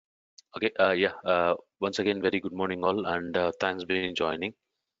Okay, once again, very good morning all, and thanks being joining.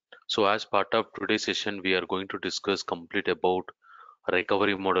 So as part of today's session, we are going to discuss complete about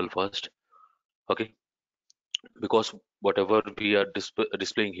recovery model first. Okay, because whatever we are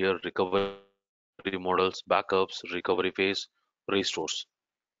displaying here, recovery models, backups, recovery phase, restores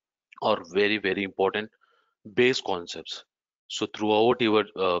are very, very important base concepts. So throughout your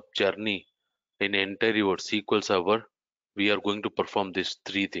journey in entire your SQL server, we are going to perform these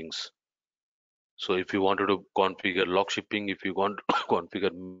three things. So if you wanted to configure lock shipping, if you want to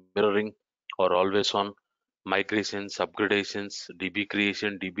configure mirroring or always on migrations, upgradations, DB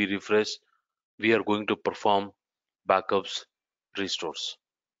creation, DB refresh, we are going to perform backups, restores,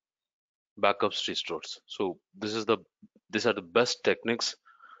 restores. So these are the best techniques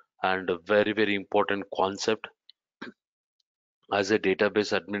and a very, very important concept. As a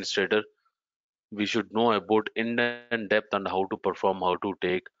database administrator, we should know about in and depth and how to perform, how to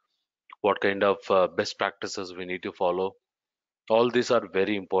take, what kind of best practices we need to follow. All these are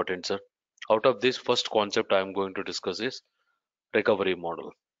very important, sir. Out of this first concept I am going to discuss is recovery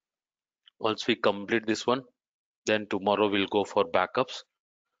model. Once we complete this one, then tomorrow we'll go for backups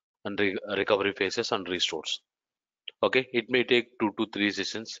and recovery phases and restores. Okay, it may take 2 to 3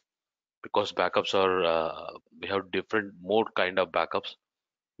 sessions because backups are we have different more kind of backups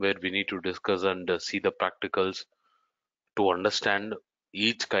where we need to discuss and see the practicals to understand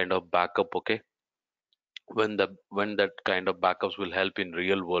each kind of backup. Okay, when that kind of backups will help in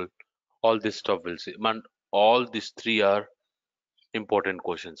real world, all this stuff will see. Man, all these three are important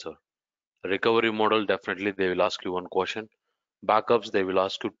questions, sir. Recovery model, definitely they will ask you one question. Backups, they will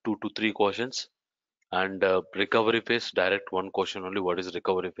ask you 2 to 3 questions. And recovery phase, direct one question only, what is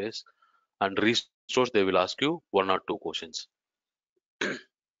recovery phase? And restores, they will ask you 1 or 2 questions.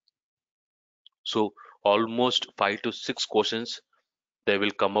 So almost 5 to 6 questions they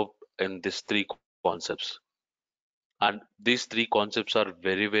will come up in these three concepts. And these three concepts are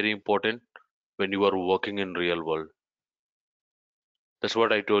very, very important when you are working in real world. That's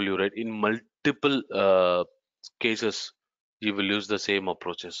what I told you, right? In multiple cases, you will use the same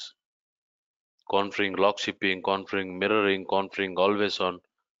approaches. Configuring lock shipping, configuring mirroring, configuring always on,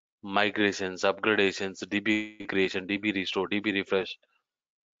 migrations, upgradations, DB creation, DB restore, DB refresh.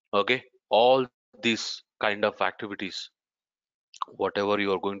 Okay, all these kind of activities, whatever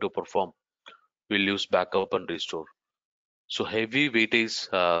you are going to perform, will use backup and restore. So heavy weightage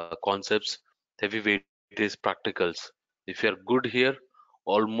concepts, heavy weightage practicals. If you are good here,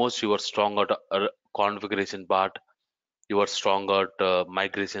 almost you are strong at configuration part, you are strong at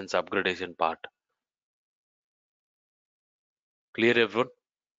migrations, upgradation part. Clear, everyone?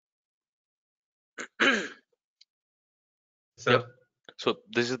 Yes, Yep. sir. So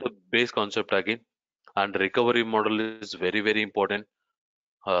this is the base concept again, and recovery model is very, very important.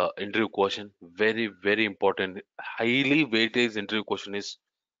 Interview question, very, very important. Highly weightage interview question is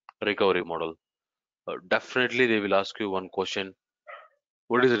recovery model. Definitely they will ask you one question.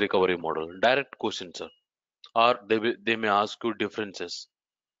 What is a recovery model? Direct question, sir. Or they may ask you differences.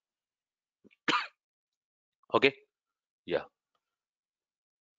 Okay. Yeah.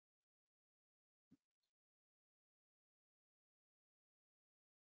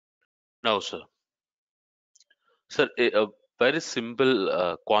 Now, sir, a very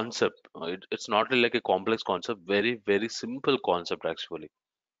simple concept. It's not really like a complex concept. Very, very simple concept actually.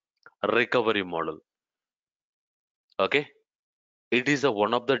 Recovery model. Okay. It is a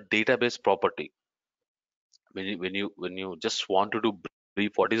one of the database property. When you just want to do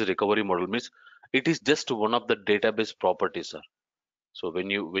brief, what is recovery model means? It is just one of the database properties, sir. So when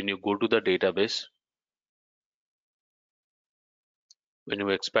you go to the database, when you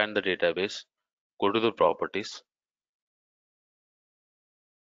expand the database, go to the properties.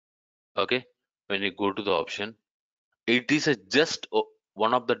 Okay. When you go to the option, it is a just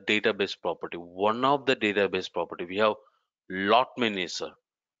one of the database property. One of the database property. We have lot many, sir.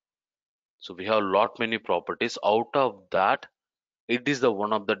 So we have lot many properties. Out of that, it is the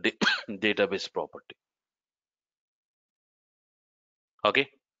one of the database property. Okay,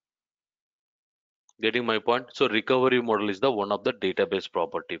 getting my point? So recovery model is the one of the database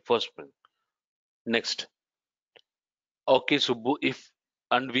property. First one. Next. Okay, Subbu, if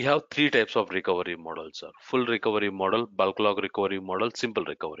and we have three types of recovery models, sir. Full recovery model, bulk log recovery model, simple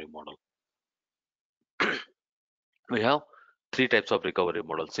recovery model. We have three types of recovery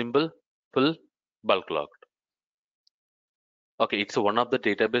model: simple, full, bulk log. Okay, it's one of the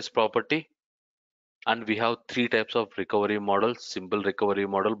database property, and we have three types of recovery models: simple recovery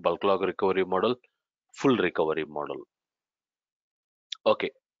model, bulk log recovery model, full recovery model. Okay,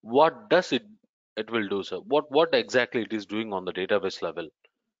 what does it will do, sir? What exactly it is doing on the database level?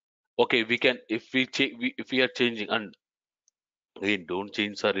 Okay, we can, if if we are changing, and again, don't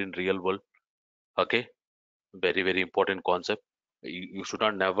change, sir, in real world. Okay, very very important concept. You should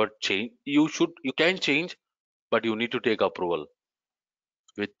not never change. You can change, but you need to take approval.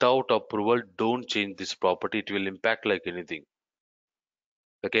 Without approval, don't change this property. It will impact like anything.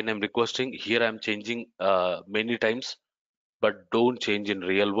 Again, I'm requesting here. I'm changing many times, but don't change in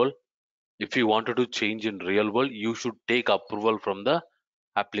real world. If you wanted to change in real world, you should take approval from the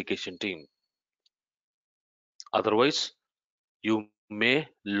application team. Otherwise, you may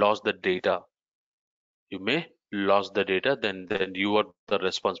lose the data. You may lose the data. Then you are the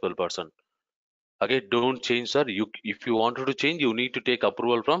responsible person. Okay, don't change, sir. You, if you wanted to change, you need to take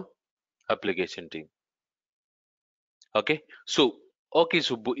approval from application team. Okay, so okay,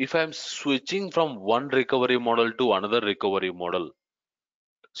 so if I'm switching from one recovery model to another recovery model,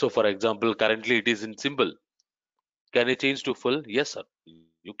 so for example, currently it is in simple. Can I change to full? Yes, sir.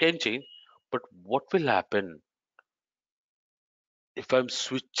 You can change, but what will happen if I'm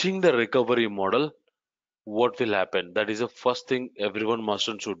switching the recovery model? What will happen? That is the first thing everyone must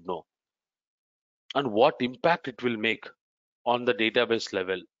and should know, and what impact it will make on the database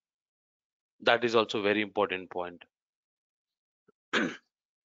level. That is also very important point.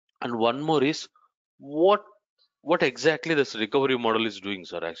 And one more is what what exactly this recovery model is doing,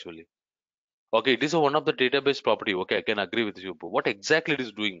 sir, actually. Okay, it is a one of the database property. Okay, I can agree with you. But what exactly it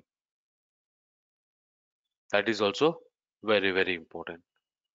is doing? That is also very, very important.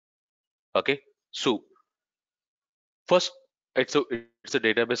 Okay, so first, it's a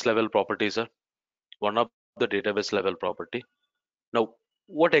database level property, sir. One of the database level property. Now,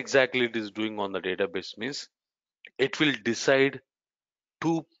 what exactly it is doing on the database means it will decide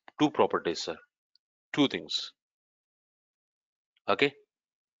two two properties, sir. Two things. Okay.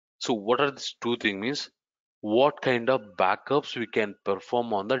 So what are these two things means? What kind of backups we can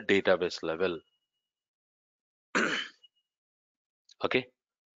perform on the database level? Okay,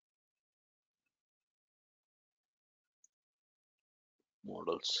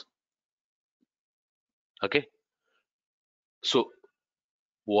 models. Okay, so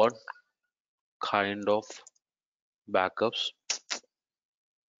what kind of backups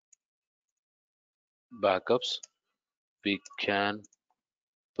we can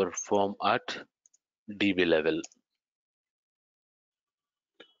perform at DB level?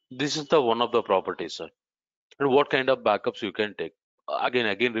 This is the one of the properties, sir. And what kind of backups you can take?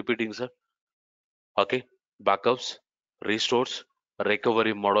 Again, repeating, sir. Okay, backups, restores,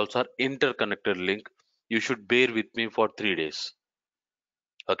 recovery models are interconnected link. You should bear with me for 3 days.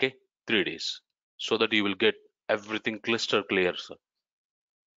 Okay, 3 days, so that you will get everything cluster clear, sir.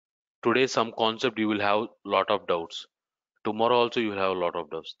 Today, some concept you will have lot of doubts. Tomorrow also you will have a lot of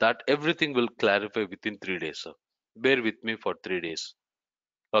doubts. That everything will clarify within 3 days, sir. Bear with me for 3 days.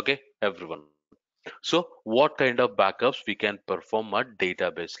 Okay, everyone. So, what kind of backups we can perform at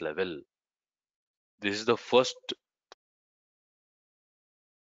database level? This is the first.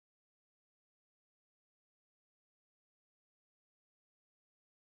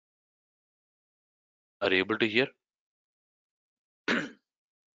 Are you able to hear?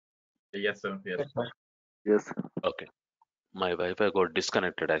 Yes, sir. Yes. Yes, sir. Yes. Okay, my Wi-Fi got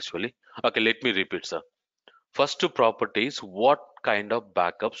disconnected actually. Okay, let me repeat, sir. First two properties, what kind of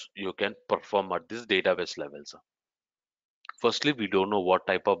backups you can perform at this database level, sir. Firstly, we don't know what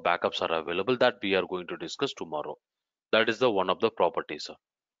type of backups are available, that we are going to discuss tomorrow. That is the one of the properties, sir.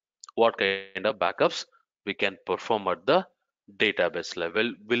 What kind of backups we can perform at the database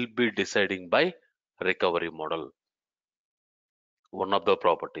level will be deciding by recovery model. One of the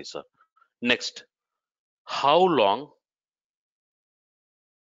properties, sir. Next, how long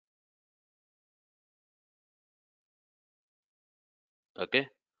okay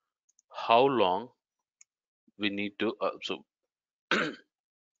how long we need to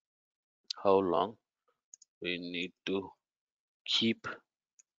how long we need to keep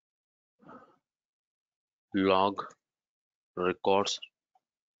log records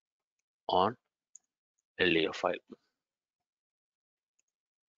on LDF file.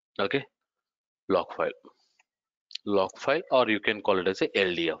 Okay, log file, or you can call it as a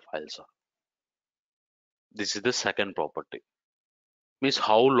LDF file, sir. This is the second property. Means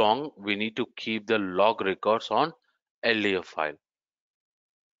how long we need to keep the log records on LDF file.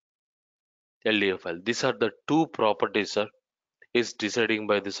 LDF file. These are the two properties, sir, is deciding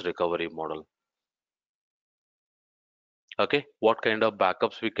by this recovery model. Okay, what kind of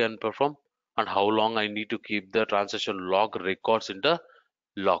backups we can perform and how long I need to keep the transaction log records in the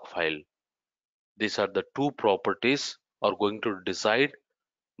log file. These are the two properties are going to decide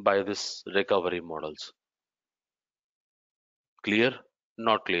by this recovery models. Clear?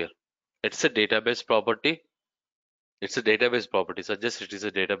 Not clear? It's a database property. It's a database property. Suggest it is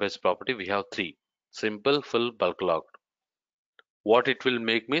a database property. We have three: simple, full, bulk logged. What it will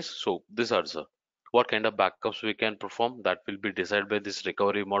make me, so this answer. What kind of backups we can perform, that will be decided by this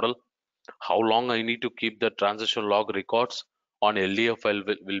recovery model. How long I need to keep the transaction log records on LDF file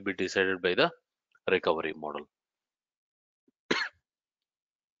will be decided by the recovery model.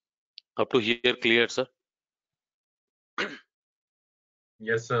 Up to here clear, sir?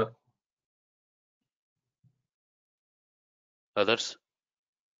 Yes, sir. Others?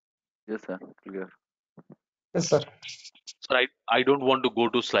 Yes, sir. Clear. Yes, sir. So I don't want to go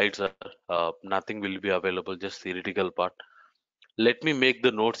to slides, sir. Nothing will be available, just theoretical part. Let me make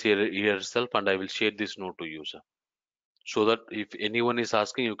the notes here itself, and I will share this note to you, sir. So that if anyone is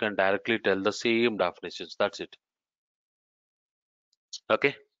asking, you can directly tell the same definitions. That's it.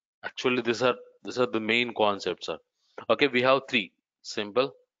 Okay. Actually, these are the main concepts, sir. Okay, we have three: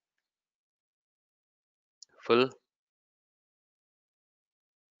 simple, full,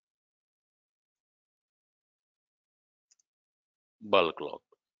 bulk log.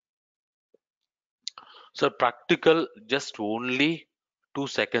 So practical, just only 2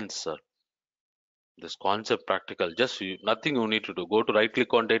 seconds, sir. This concept practical, just nothing you need to do. Go to right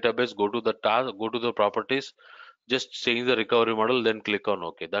click on database, go to the task, go to the properties, just change the recovery model, then click on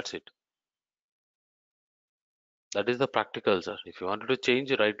OK. That's it. That is the practical, sir. If you wanted to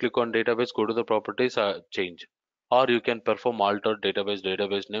change, right click on database, go to the properties, change. Or you can perform alter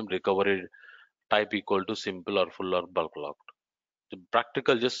database name, recovery type equal to simple or full or bulk logged. The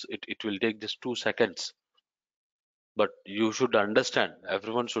practical, just it will take just 2 seconds. But you should understand,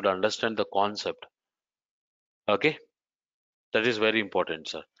 everyone should understand the concept. Okay, that is very important,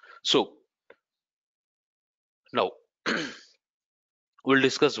 sir. So now we'll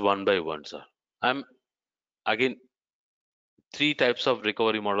discuss one by one, sir. I'm again, three types of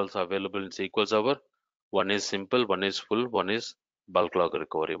recovery models available in SQL Server. One is simple, one is full, one is bulk log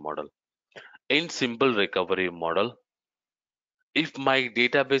recovery model. In simple recovery model, if my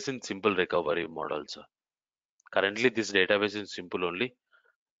database in simple recovery model, sir, currently this database is simple only.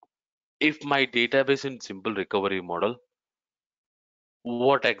 If my database in simple recovery model,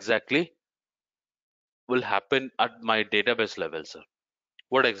 what exactly will happen at my database level, sir?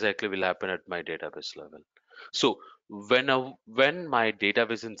 What exactly will happen at my database level? So when my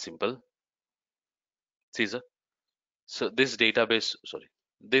database in simple, see, sir, so this database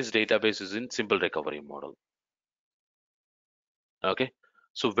is in simple recovery model. Okay,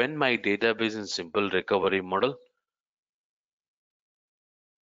 so when my database in simple recovery model,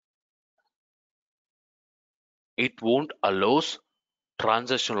 it won't allows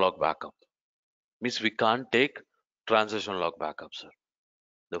transaction log backup. Means we can't take transaction log backup, sir.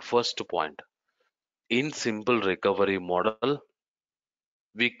 The first point, in simple recovery model,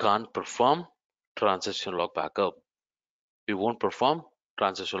 we can't perform transaction log backup. We won't perform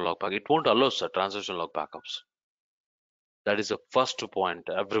transaction log backup. It won't allow, sir, transaction log backups. That is the first point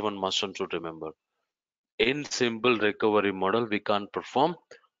everyone must and should remember. In simple recovery model, we can't perform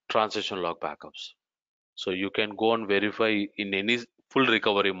transaction log backups. So you can go and verify in any full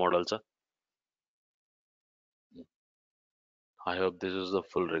recovery model, sir. I hope this is the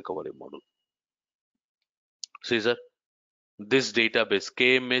full recovery model. See, sir, this database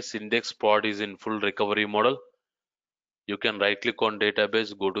KMS index pod is in full recovery model. You can right click on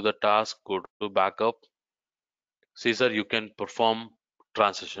database, go to the task, go to backup. See, sir, you can perform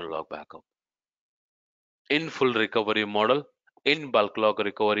transaction log backup. In full recovery model, in bulk log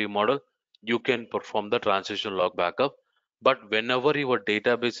recovery model, you can perform the transaction log backup. But whenever your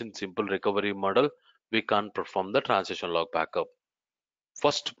database in simple recovery model, we can't perform the transaction log backup.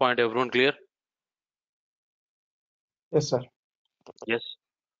 First point, everyone clear? Yes, sir. Yes.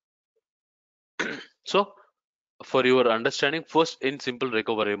 So for your understanding, first in simple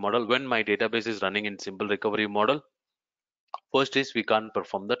recovery model, when my database is running in simple recovery model, first is we can't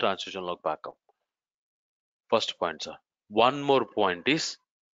perform the transaction log backup. First point, sir. One more point is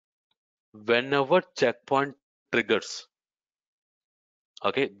whenever checkpoint triggers.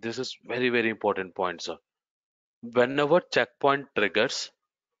 Okay, this is very important point, sir. Whenever checkpoint triggers,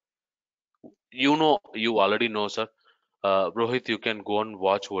 you already know, sir. Rohit, you can go and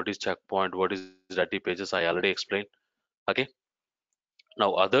watch what is checkpoint, what is dirty pages. I already explained. Okay.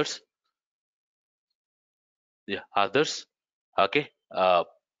 Now others, yeah, others. Okay.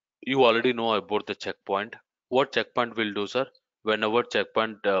 You already know about the checkpoint. What checkpoint will do, sir? Whenever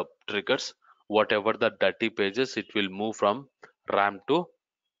checkpoint triggers, whatever the dirty pages, it will move from RAM to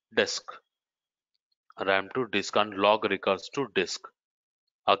disk, RAM to disk, and log records to disk.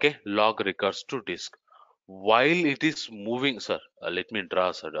 Okay, log records to disk. while it is moving, sir, let me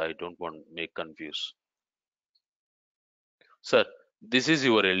draw, sir, I don't want to make confuse. Sir, this is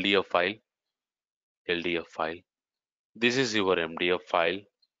your ldf file, this is your mdf file.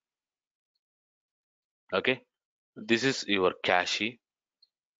 Okay, this is your cache.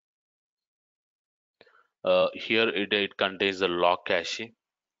 Here it contains the log cache.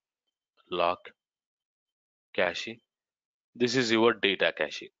 This is your data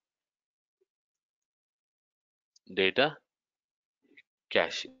cache.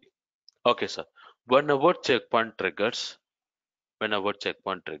 Okay, sir. Whenever checkpoint triggers, whenever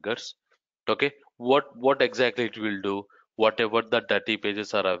checkpoint triggers, okay, what exactly it will do? Whatever the dirty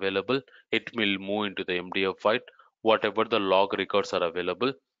pages are available, it will move into the MDF file. Whatever the log records are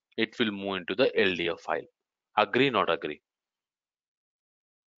available, it will move into the LDF file. Agree, not agree?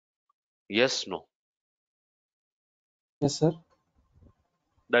 Yes, no. Yes, sir.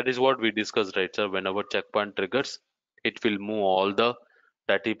 That is what we discussed, right, sir? Whenever checkpoint triggers, it will move all the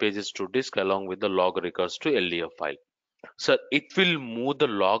dirty pages to disk along with the log records to LDF file. Sir, it will move the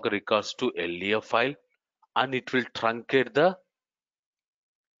log records to LDF file, and it will truncate the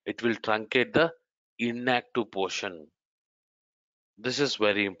inactive portion. This is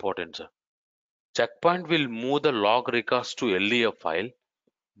very important, sir. Checkpoint will move the log records to LDF file,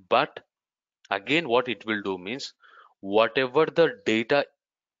 but again what it will do means whatever the data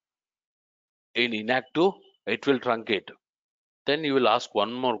in inactive, it will truncate. Then you will ask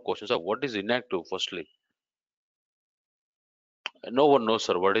one more question, sir. What is inactive? Firstly, no one knows,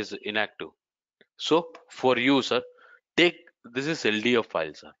 sir, what is inactive. So for you, sir, take this is LDF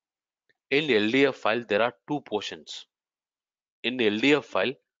file, sir. In LDF file, there are two portions. In LDF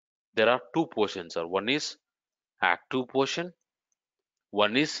file, there are two portions, sir. One is active portion,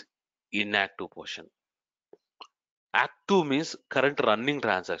 one is inactive portion. Active means current running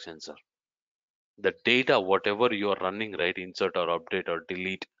transactions, sir. The data, whatever you are running, right, insert or update or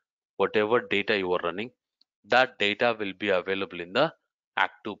delete, whatever data you are running, that data will be available in the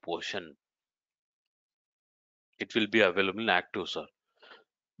active portion. It will be available in active, sir.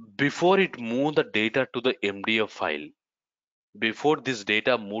 Before it move the data to the MDF file, before this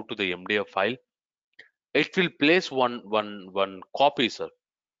data move to the MDF file, it will place one copy, sir.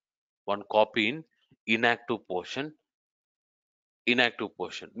 One copy in inactive portion. Inactive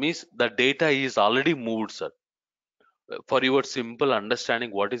portion means the data is already moved, sir. For your simple understanding,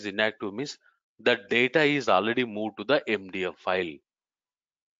 what is inactive means the data is already moved to the MDF file.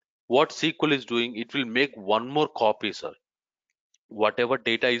 What SQL is doing, it will make one more copy, sir. Whatever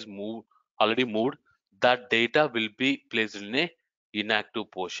data is already moved, that data will be placed in a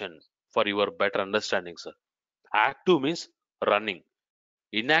inactive portion. For your better understanding, sir. Active means running.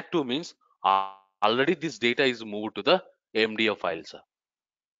 Inactive means already this data is moved to the MDF file, sir.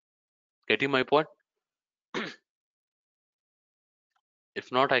 Getting my point?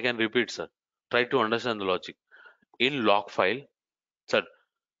 If not, I can repeat, sir. Try to understand the logic. In log file, sir,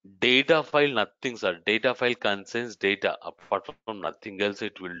 data file nothing, sir. Data file contains data. Apart from nothing else,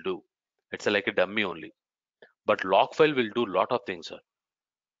 it will do. It's like a dummy only. But log file will do lot of things, sir.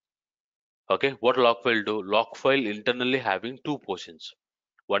 Okay, what log file do? Log file internally having two portions.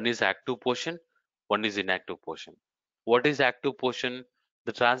 One is active portion, one is inactive portion. What is active portion?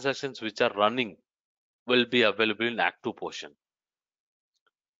 The transactions which are running will be available in active portion.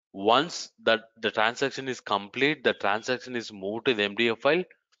 Once that the transaction is complete, the transaction is moved to the MDF file.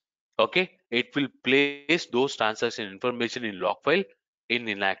 Okay, it will place those transaction information in log file in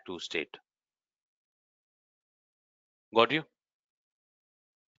inactive state. Got you?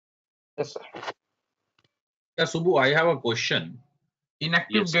 Yes, sir. Yeah, Subbu, I have a question.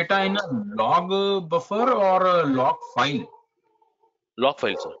 Inactive Yes, sir. data in a log buffer or a log file? Log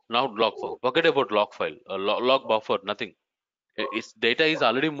file, sir. Now log file. Forget about log file. Log buffer, nothing. Its data is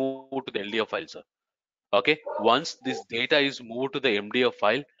already moved to the LDF file, sir. Okay. Once this data is moved to the MDF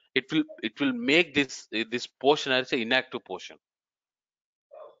file, it will make this portion as an inactive portion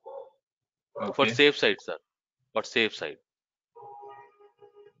for Okay. safe side, sir. For safe side.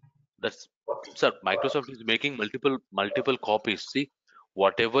 That's, sir, Microsoft is making multiple copies. See,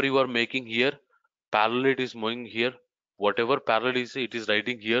 whatever you are making here, parallel it is moving here. Whatever parallel is, it is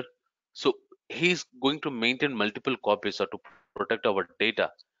writing here. So he's going to maintain multiple copies, sir, to protect our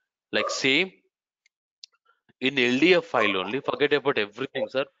data. Like same in LDF file only. Forget about everything,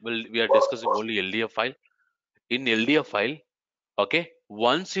 sir. Well, we are discussing only LDF file. In LDF file, okay,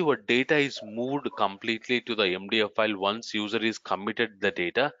 once your data is moved completely to the MDF file, once user is committed the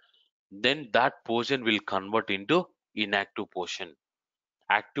data, then that portion will convert into inactive portion.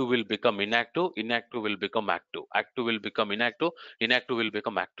 Active will become inactive, inactive will become active, active will become inactive, inactive will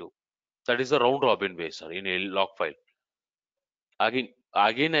become active. That is a round robin way, sir, in a log file.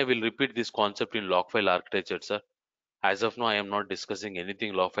 Again, I will repeat this concept in log file architecture, sir. As of now, I am not discussing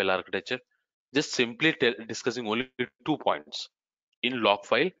anything log file architecture. Just simply discussing only 2 points. In log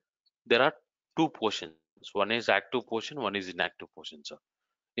file, there are two portions. One is active portion, one is inactive portion, sir.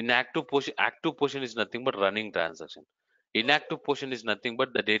 Active portion is nothing but running transaction. Inactive portion is nothing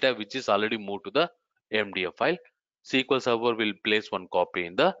but the data which is already moved to the MDF file. SQL Server will place one copy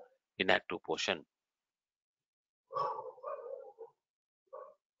in the inactive portion.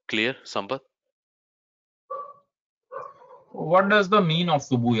 Clear, Sampath? What does the mean of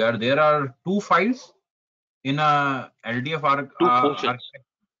Subbu here? There are two files in a LDF Two portions.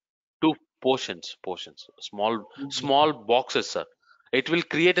 Two portions. Small boxes, sir. It will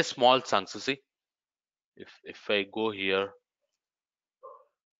create a small chunks. You see, if I go here,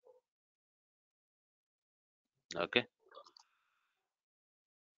 okay.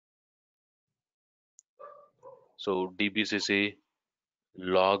 So DBCC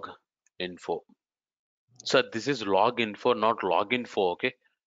log info. Sir, this is log info, not log info. Okay.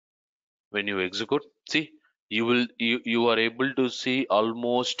 When you execute, see, you are able to see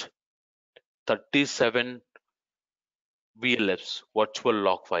almost 37 VLFs, virtual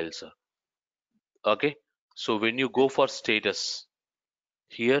log files, sir. Okay. So when you go for status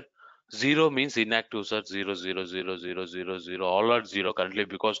here, zero means inactive, sir. Zero, zero, zero, zero, zero, zero. All are zero currently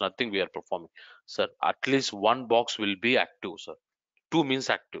because nothing we are performing, sir. At least one box will be active, sir. Two means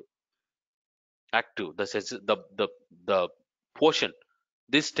active. Active. The portion.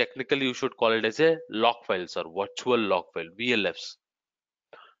 This technically you should call it as a log file, sir. Virtual log file, VLFs.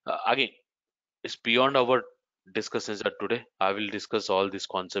 Again, it's beyond our discussions that today. I will discuss all this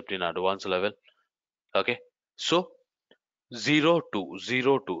concept in advanced level. Okay. So 0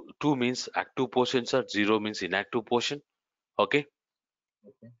 to 2 means active portion, sir. 0 means inactive portion. Okay.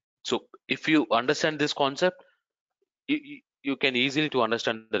 Okay. So if you understand this concept, you can easily to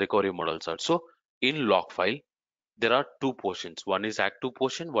understand the recovery model, sir. So in log file, there are two portions. One is active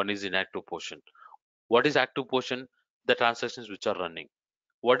portion, one is inactive portion. What is active portion? The transactions which are running.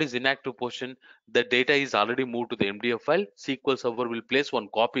 What is inactive portion? The data is already moved to the MDF file. SQL Server will place one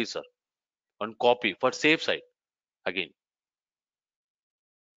copy, sir. One copy for safe side. Again,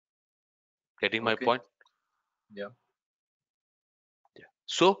 getting my Okay. point? Yeah. Yeah.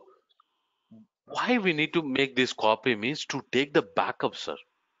 So why we need to make this copy means to take the backup, sir.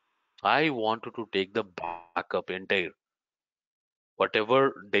 I wanted to take the backup entire.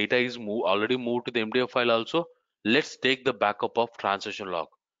 Whatever data is already moved to the MDF file also, let's take the backup of transaction log.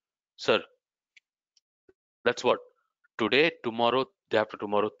 Sir, that's what. Today, tomorrow, day after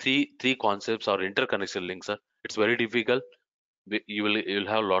tomorrow, three concepts are interconnection links, sir. It's very difficult. You'll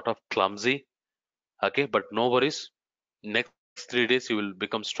have a lot of clumsy. Okay, but no worries. Next 3 days you will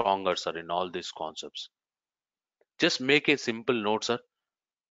become stronger, sir, in all these concepts. Just make a simple note, sir.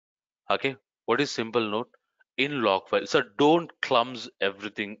 Okay, what is simple note? In log file, sir, don't clumse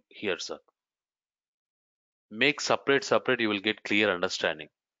everything here, sir. Make separate, you will get clear understanding.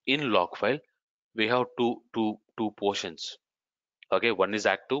 In log file, we have two portions. Okay, one is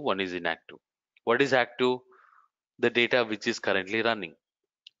active, one is inactive. What is active? The data which is currently running.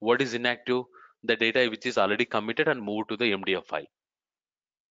 What is inactive? The data which is already committed and moved to the MDF file.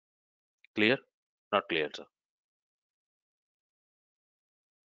 Clear? Not clear, sir.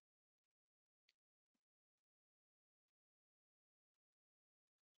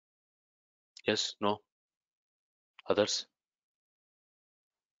 Yes, no, others?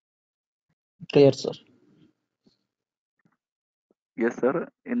 Clear, sir. Yes, sir.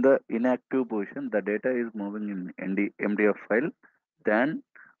 In the inactive position, the data is moving in MDF file. Then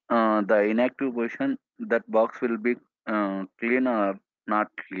the inactive position, that box will be clean or not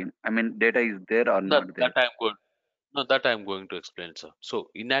clean. I mean, data is there or That not there. that I'm going. No, that I'm going to explain, sir. So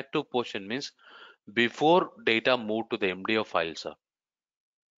inactive portion means before data move to the MDF file, sir.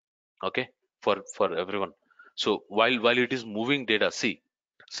 Okay, for everyone. So while it is moving data, see,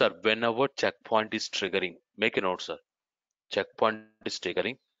 sir, whenever checkpoint is triggering, make a note, sir. Checkpoint is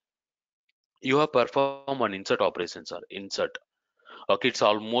triggering. You have perform an insert operation, sir. Insert. Okay, it's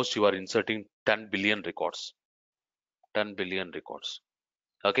almost you are inserting 10 billion records. 10 billion records.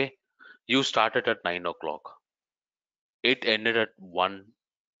 Okay, you started at 9 o'clock. It ended at 1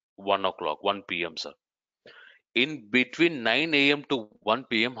 o'clock, 1 p.m., sir. In between 9 a.m. to 1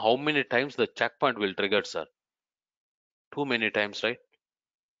 p.m., how many times the checkpoint will trigger, sir? Too many times, right?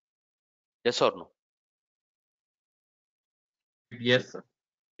 Yes or no? Yes, sir.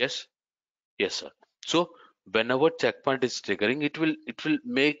 Yes? Yes, sir. So whenever checkpoint is triggering, it will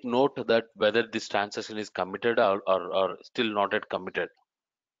make note that whether this transaction is committed or still not yet committed.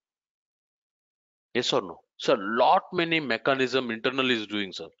 Yes or no? Sir, lot many mechanism internal is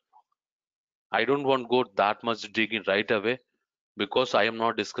doing, sir. I don't want to go that much digging right away because I am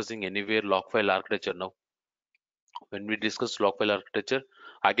not discussing anywhere log file architecture now. When we discuss log file architecture,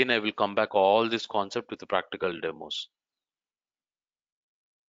 again I will come back all this concept with the practical demos.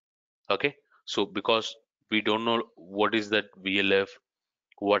 Okay, so because we don't know what is that VLF,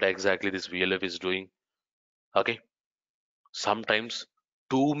 what exactly this VLF is doing. Okay, sometimes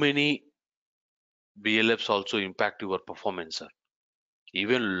too many VLFs also impact your performance, sir.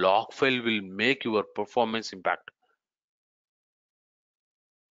 Even log file will make your performance impact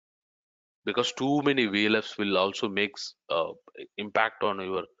because too many VLFs will also makes impact on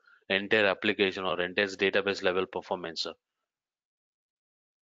your entire application or entire database level performance, sir.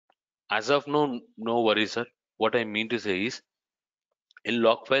 As of now, no worries, sir. What I mean to say is, in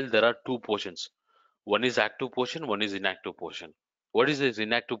log file there are two portions. One is active portion, one is inactive portion. What is this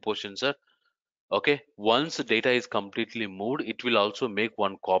inactive portion, sir? Okay, once the data is completely moved, it will also make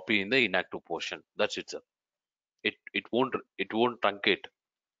one copy in the inactive portion. That's it, sir. It won't truncate.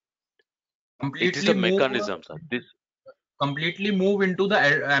 It is Completely a move, mechanism, sir. This completely move into the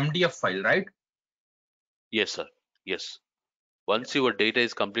MDF file, right? yes, sir. Yes. Once your data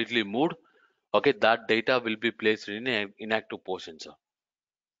is completely moved, okay, that data will be placed in an inactive portion, sir.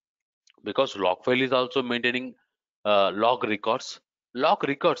 Because log file is also maintaining log records. Log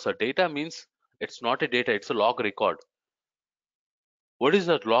records, sir. Data means it's not a data, it's a log record. What is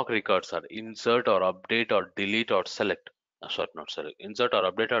that log record, sir? Insert or update or delete or select. Sorry, not select. Insert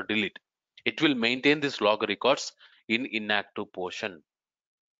or update or delete. It will maintain this log records in inactive portion.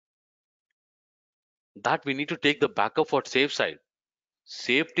 That we need to take the backup for safe side.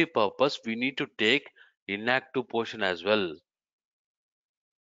 Safety purpose, we need to take inactive portion as well.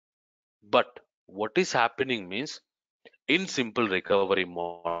 But what is happening means in simple recovery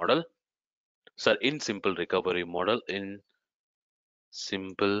model, sir, in simple recovery model, in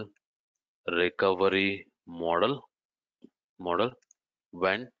simple recovery model,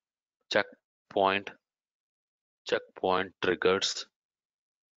 when checkpoint checkpoint triggers,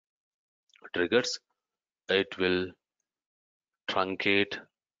 it will truncate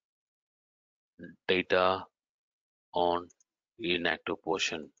data on inactive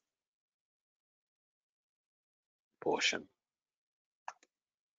portion.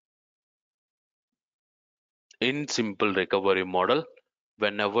 In simple recovery model,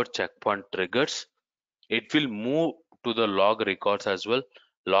 whenever checkpoint triggers, it will move to the log records as well.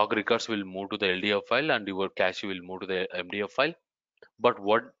 Log records will move to the LDF file and your cache will move to the MDF file. But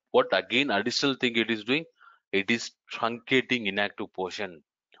what again additional thing it is doing? It is truncating inactive portion.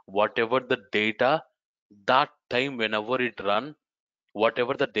 Whatever the data that time whenever it run,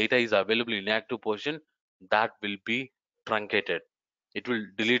 whatever the data is available in inactive portion, that will be truncated. It will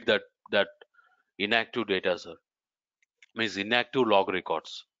delete that inactive data, sir. Means inactive log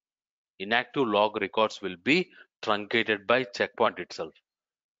records. Inactive log records will be truncated by checkpoint itself.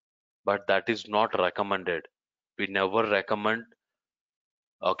 But that is not recommended. We never recommend,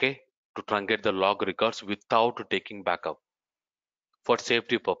 okay, to truncate the log records without taking backup for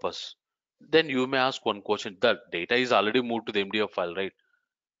safety purpose. Then you may ask one question: the data is already moved to the MDF file, right?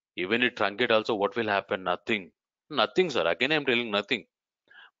 Even it truncate also, what will happen? Nothing. Nothing, sir. Again, I'm telling nothing.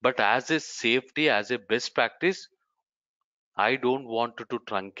 But as a safety, as a best practice, I don't want to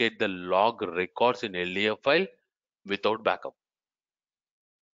truncate the log records in LDF file without backup.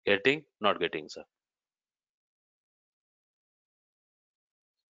 Getting? Not getting, sir.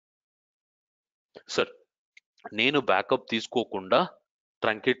 Sir, నేను backup తీసుకోకుండా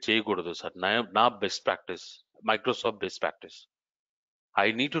truncate చేయకూడదు sir. నా best practice, Microsoft best practice.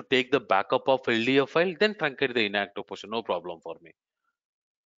 I need to take the backup of LDF file, then truncate the inactive portion. No problem for me.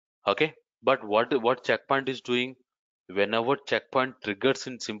 Okay. But what checkpoint is doing? Whenever checkpoint triggers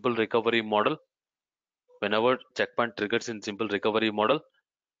in simple recovery model, whenever checkpoint triggers in simple recovery model,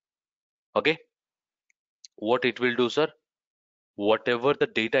 okay, what it will do, sir? Whatever the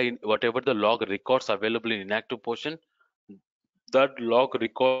data in whatever the log records available in inactive portion, that log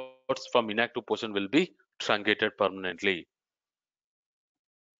records from inactive portion will be truncated permanently.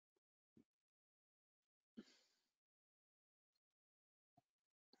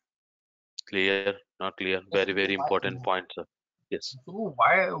 Clear? Not clear? Yes, Very, very important point, sir. Yes. so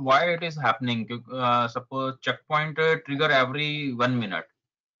why it is happening? Suppose checkpoint trigger every 1 minute.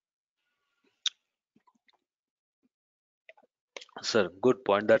 Sir, good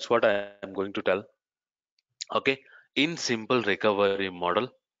point. That's what I am going to tell. Okay. In simple recovery model,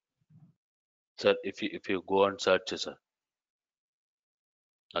 sir, if you go and search, sir.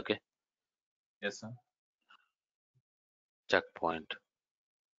 Okay. Yes, sir. Checkpoint.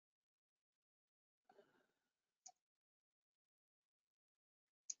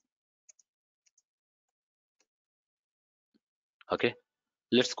 Okay,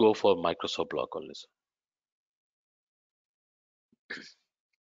 let's go for Microsoft block only, sir.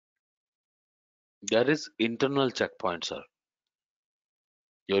 There is internal checkpoint, sir.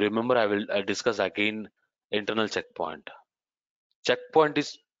 You remember I discuss again internal checkpoint. Checkpoint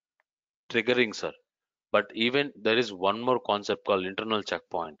is triggering, sir. But even there is one more concept called internal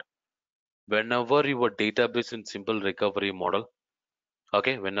checkpoint. Whenever your database in simple recovery model,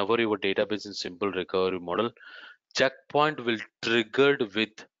 okay, whenever your database in simple recovery model, checkpoint will triggered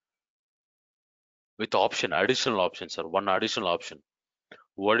with option, additional option, sir. One additional option.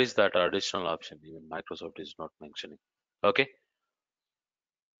 What is that additional option? Even Microsoft is not mentioning. Okay,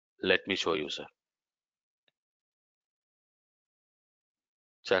 let me show you, sir.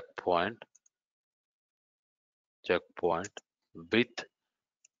 Checkpoint, checkpoint with,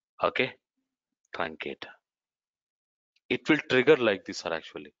 okay, truncate. It will trigger like this, sir,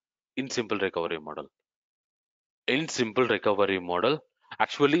 actually, in simple recovery model. In simple recovery model,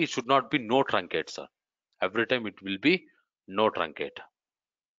 actually, it should not be no truncate, sir. Every time it will be no truncate.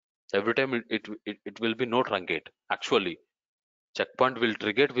 Every time it will be no truncate. Actually, checkpoint will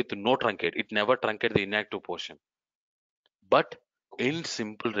trigger with no truncate. It never truncate the inactive portion. But in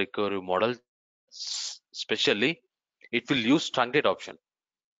simple recovery model, specially, it will use truncate option.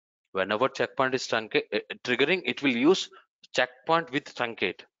 Whenever checkpoint is triggering, it will use checkpoint with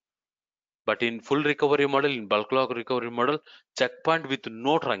truncate. But in full recovery model, in bulk log recovery model, checkpoint with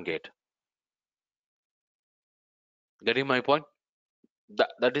no truncate. Getting my point?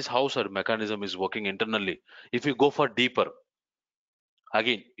 That is how, sir, mechanism is working internally. If you go for deeper,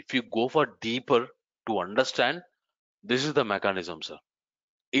 again, if you go for deeper to understand, this is the mechanism, sir.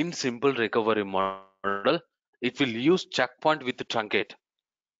 In simple recovery model, it will use checkpoint with truncate.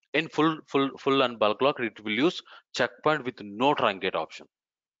 In full and bulk log, it will use checkpoint with no truncate option.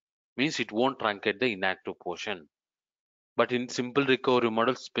 Means it won't truncate the inactive portion. But in simple recovery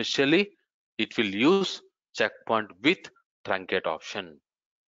model, specially, it will use checkpoint with truncate option.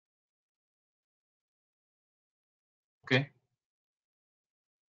 Okay.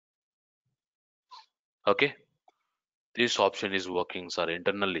 Okay, this option is working, sir,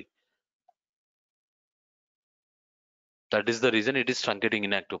 internally. That is the reason it is truncating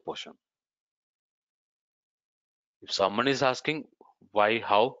inactive portion. If someone is asking why,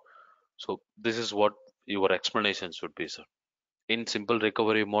 how, so this is what your explanation should be, sir. In simple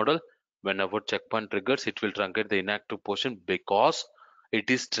recovery model, whenever checkpoint triggers, it will truncate the inactive portion because it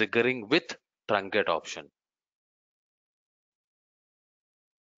is triggering with truncate option.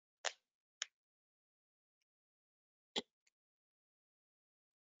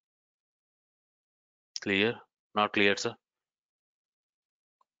 Clear? Not clear, sir?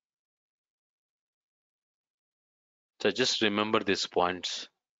 So just remember these points.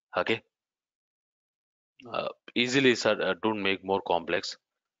 Okay. Easily, sir. Don't make more complex.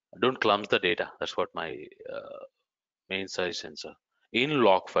 Don't clump the data. That's what my main suggestion, sir. In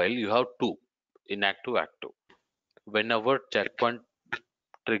log file, you have two: inactive, active. Whenever checkpoint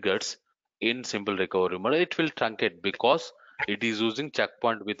triggers in simple recovery mode, it will truncate because it is using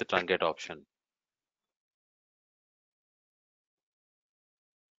checkpoint with the truncate option.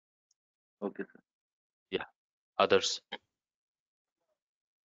 Okay, sir. Yeah. Others.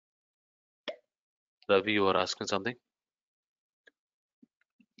 Ravi, you are asking something?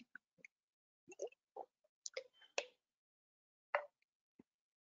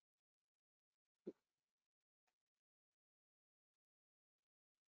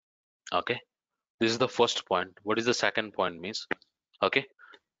 Okay. This is the first point. What is the second point means? Okay.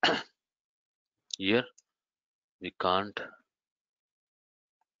 Here we can't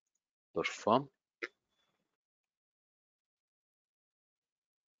perform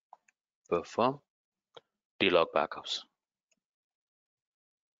perform T-log backups.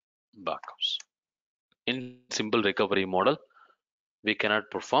 In simple recovery model, we cannot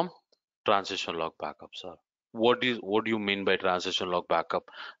perform transition log backups, sir. What do you mean by transition log backup?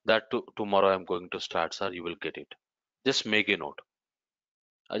 That tomorrow I'm going to start, sir. You will get it. Just make a note.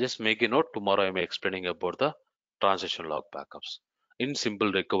 I just make a note. Tomorrow I'm explaining about the transition log backups. In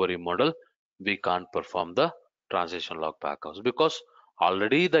simple recovery model, we can't perform the transition log backups because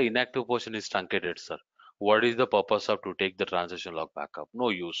already the inactive portion is truncated, sir. What is the purpose of to take the transition log backup? No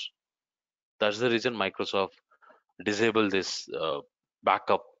use. That's the reason Microsoft disable this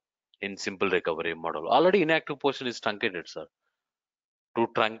backup in simple recovery model. Already inactive portion is truncated, sir. To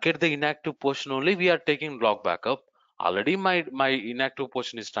truncate the inactive portion only, we are taking log backup. Already my inactive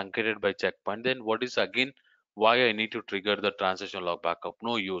portion is truncated by checkpoint. Then what is again why I need to trigger the transition log backup?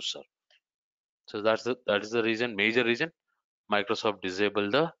 No use, sir. So that is the reason, major reason Microsoft disable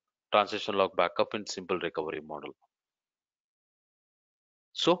the transition log backup in simple recovery model.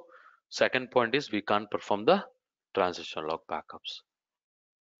 So second point is we can't perform the transition log backups.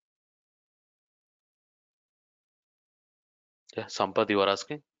 Yeah, Sampath, you are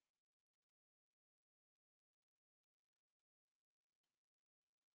asking?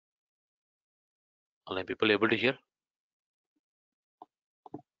 Are people able to hear?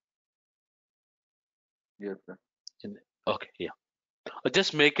 Yes, sir. Okay, yeah.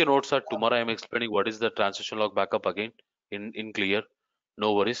 Just make a note, sir. Tomorrow I'm explaining what is the transition log backup again in clear.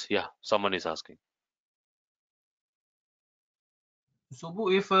 No worries. Yeah, someone is asking.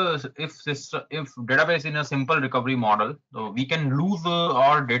 Subbu, if database in a simple recovery model, so we can lose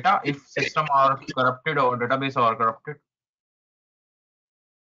our data if system are corrupted or database are corrupted,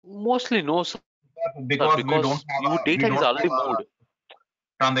 Mostly no, sir, because because we don't your have data is already moved.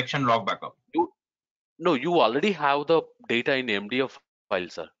 transaction log backup. You no, you already have the data in MDF file,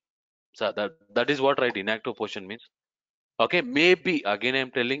 sir. So that is what right inactive portion means. Okay, maybe again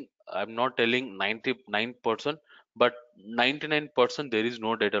I'm not telling 99%, but 99% there is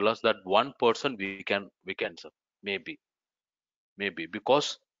no data loss. That 1% we can, sir. Maybe, maybe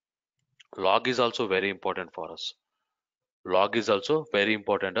because log is also very important for us. Log is also very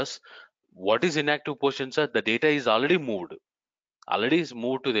important as what is inactive portion, sir? The data is already moved. Already is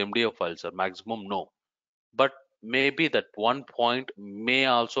moved to the MDF file, sir. Maximum no. But maybe that one point may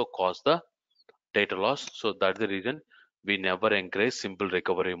also cause the data loss. So that's the reason we never encourage simple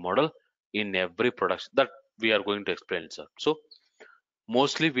recovery model in every production that we are going to explain, sir. So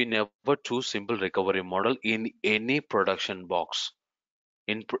mostly we never choose simple recovery model in any production box,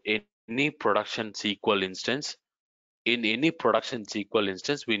 any production SQL instance. In any production SQL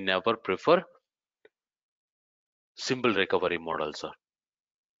instance, we never prefer simple recovery model, sir.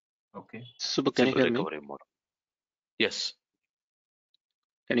 Okay. Subbu, can you Simple hear me? recovery model. Yes,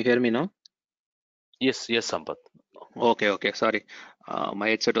 Can you hear me now? yes, Sampath. Okay, okay. Sorry, my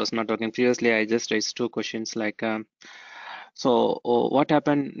headset was not working. Previously, I just raised two questions like, what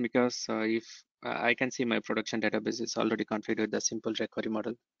happened because if I can see my production database is already configured the simple recovery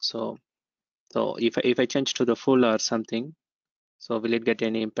model. So if I change to the full or something, so will it get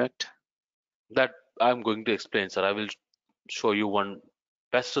any impact? That I'm going to explain, sir. I will show you one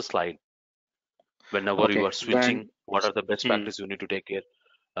best slide whenever you Okay, are then. switching. What are the best Hmm. practice you need to take care?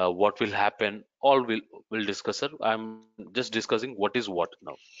 What will happen? All will discuss, sir. I'm just discussing what is what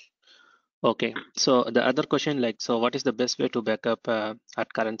now. Okay, so the other question, like, so what is the best way to backup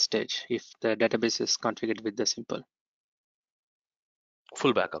at current stage if the database is configured with the simple?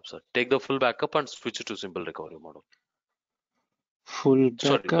 Full backup, sir. Take the full backup and switch it to simple recovery model. Full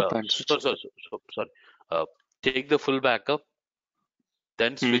Sorry, backup and switch. sorry. Take the full backup,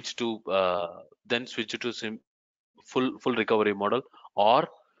 then Hmm. switch it to full recovery model, or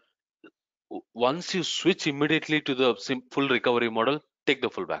once you switch immediately to the full recovery model, take the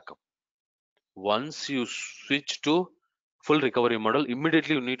full backup. Once you switch to full recovery model,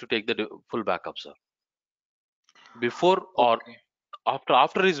 immediately you need to take the full backup, sir. Before or Okay.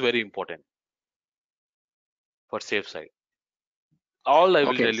 after is very important for safe side. All I will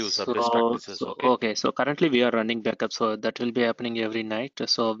Okay, tell you, sir, best practices. Okay. so currently we are running backup, so that will be happening every night.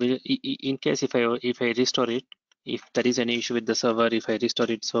 So in case if I restore it, if there is any issue with the server, if I restore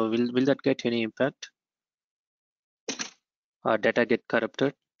it, so will that get any impact? Or data get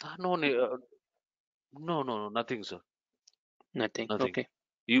corrupted? No, no, nothing, sir. Nothing. Nothing. Okay.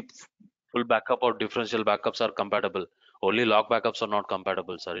 You full backup or differential backups are compatible. Only log backups are not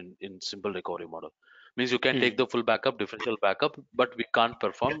compatible, sir, in simple recovery model. Means you can take Hmm. the full backup, differential backup, but we can't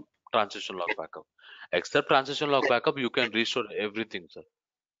perform transition log backup. Except transition log backup, you can restore everything, sir.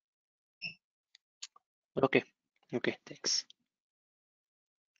 Okay. Okay. Thanks.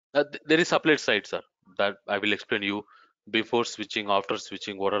 There is separate side, sir, that I will explain you before switching, after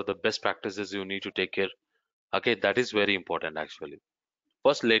switching, what are the best practices you need to take care. Okay, that is very important actually.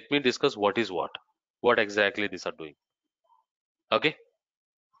 First, let me discuss what is what exactly these are doing. Okay,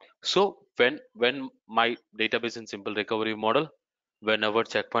 so when my database in simple recovery model, whenever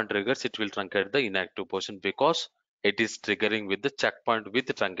checkpoint triggers, it will truncate the inactive portion because it is triggering with the checkpoint with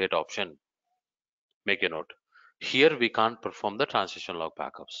the truncate option. Make a note. Here we can't perform the transition log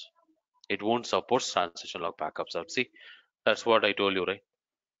backups. It won't support transition log backups. See, that's what I told you, right?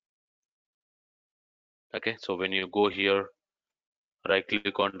 Okay, so when you go here, right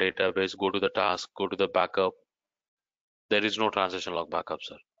click on database, go to the task, go to the backup. There is no transition log backup,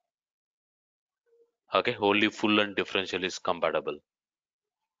 sir. Okay, only full and differential is compatible.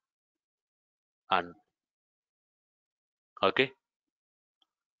 And okay,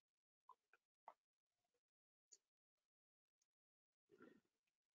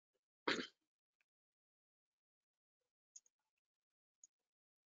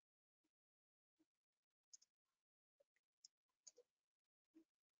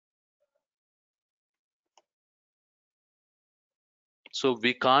 So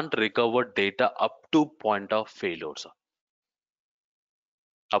we can't recover data up to point of failure, sir.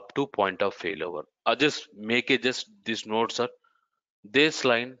 Up to point of failure. I'll just make it just this note, sir. This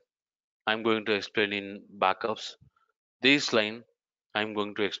line I'm going to explain in backups. This line I'm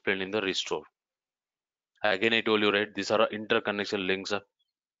going to explain in the restore. Again, I told you, right? These are interconnection links, sir.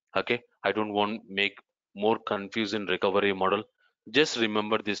 Okay, I don't want make more confusing recovery model. Just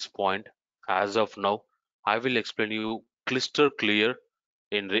remember this point. As of now, I will explain you crystal clear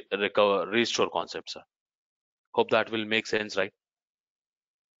in recover restore concepts, sir. Hope that will make sense, right?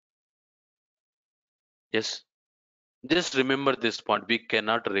 Yes. Just remember this point. We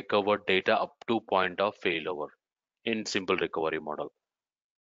cannot recover data up to point of failover in simple recovery model.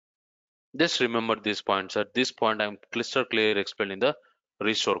 Just remember this point, sir. This point I'm crystal clear explaining the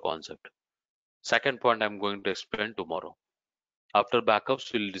restore concept. Second point I'm going to explain tomorrow. After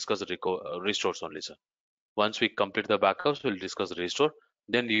backups, we'll discuss restores only, sir. Once we complete the backups, we'll discuss restore.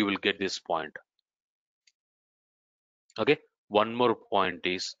 Then you will get this point. Okay. One more point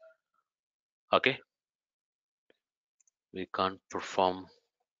is, okay, we can't perform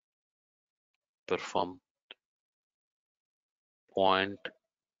point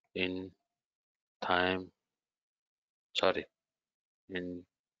in time. Sorry, in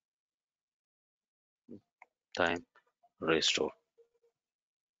time restore.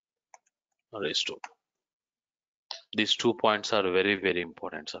 These 2 points are very very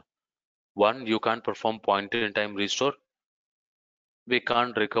important, sir. One, you can't perform point in time restore. We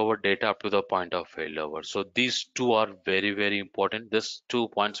can't recover data up to the point of failover. So these two are very very important. These 2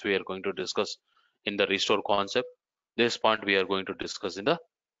 points we are going to discuss in the restore concept. This point we are going to discuss in the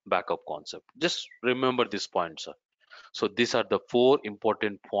backup concept. Just remember this point, sir. So these are the 4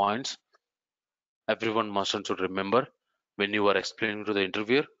 important points everyone must should remember when you are explaining to the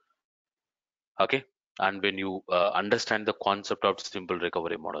interviewer. Okay, and when you understand the concept of simple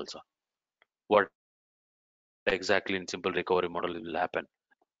recovery model, sir. What exactly in simple recovery model will happen?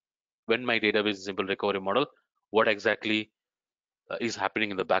 When my database is simple recovery model, what exactly is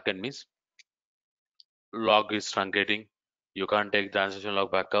happening in the backend means log is truncating. You can't take transaction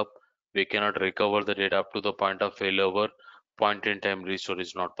log backup. We cannot recover the data up to the point of failover. Point in time restore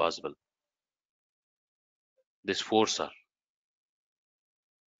is not possible. These four are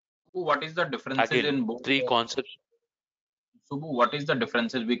What is the differences again in both? three concepts. Subbu, what is the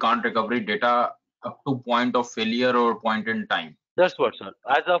differences? We can't recover data up to point of failure or point in time. That's what, sir.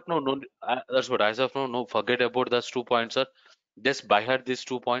 As of now, no. That's what. As of now, no. Forget about those 2 points, sir. Just by heart these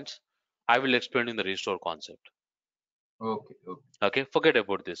 2 points. I will explain in the restore concept. Okay, okay, Okay. Forget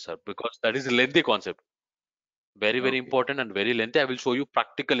about this, sir, because that is a lengthy concept. Very, very okay, important and very lengthy. I will show you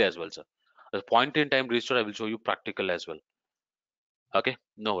practically as well, sir. The point in time restore, I will show you practical as well. Okay.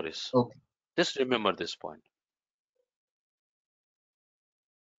 No worries. okay. Just remember this point.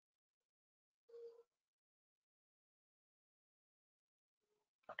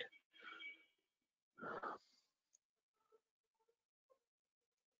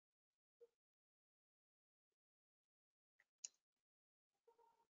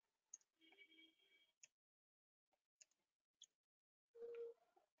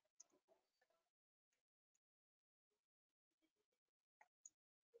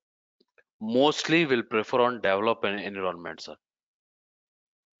 Mostly will prefer on development environment, sir.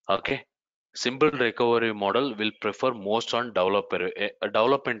 Okay. Simple recovery model will prefer most on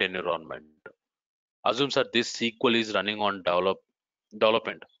development environment. Assume, sir, this SQL is running on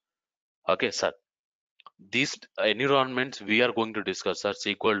development. Okay, sir. These environments we are going to discuss, sir.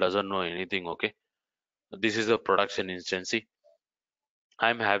 SQL doesn't know anything. Okay. This is a production instance. See,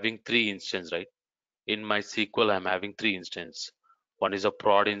 I'm having 3 instances, right? In my SQL, I'm having 3 instances. One is a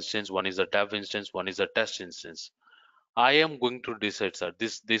prod instance, one is a dev instance, one is a test instance. I am going to decide, sir.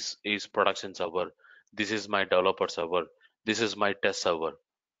 This is production server. This is my developer server. This is my test server.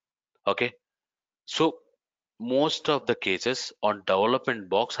 Okay. So most of the cases on development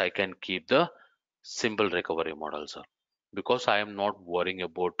box, I can keep the simple recovery model, sir, because I am not worrying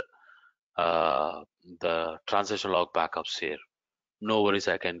about the transaction log backups here. No worries,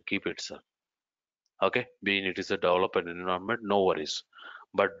 I can keep it, sir. Okay, being it is a development environment, no worries.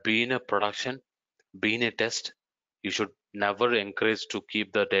 But being a production, being a test, you should never encourage to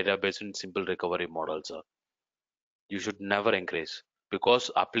keep the database in simple recovery model, sir. You should never encourage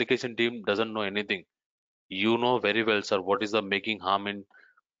because application team doesn't know anything. You know very well, sir, what is the making harm in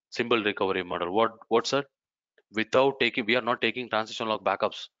simple recovery model. What, sir? Without taking, we are not taking transaction log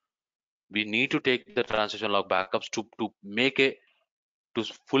backups. We need to take the transaction log backups to make a to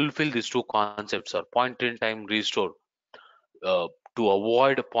fulfill these two concepts, sir. Point in time restore. Uh, to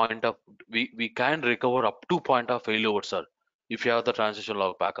avoid a point of we can recover up to point of failover, sir. if you have the transaction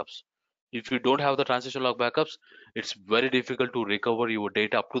log backups. If you don't have the transaction log backups, it's very difficult to recover your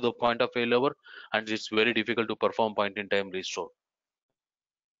data up to the point of failover, and it's very difficult to perform point in time restore.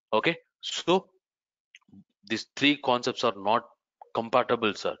 Okay, so these three concepts are not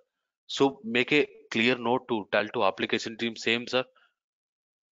compatible, sir. So make a clear note to tell to application team, same sir,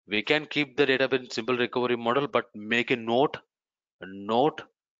 we can keep the database in simple recovery model, but make a note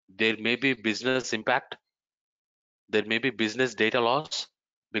there may be business impact, there may be business data loss,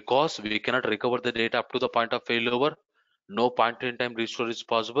 because we cannot recover the data up to the point of failover. No point in time restore is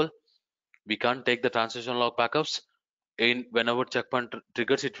possible. We can't take the transaction log backups. In whenever checkpoint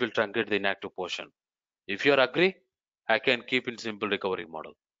triggers, it will truncate the inactive portion. If you are agree, I can keep in simple recovery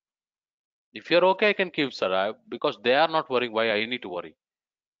model. If you're okay, I can keep, sir. Because they are not worrying, why I need to worry?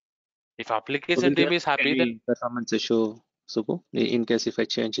 If So application will team there is be happy, then any performance issue, Subbu, in case if I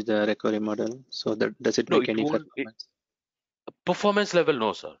change the recovery model? So that does it no, make it any won't. performance? Performance level,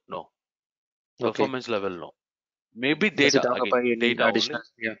 no, sir. No. Okay. Performance level, no. Maybe Does it data, occupy again, any data only. additional?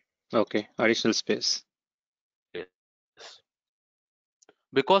 Yeah. Okay. Additional space. Yes.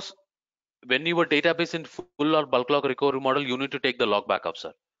 Because when your database in full or bulk log recovery model, you need to take the log backup,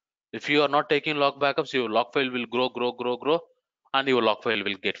 sir. If you are not taking log backups, your log file will grow, and your log file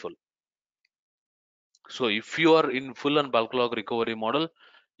will get full. So if you are in full and bulk log recovery model,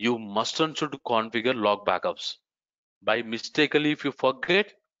 you must and should configure log backups. By mistakenly, if you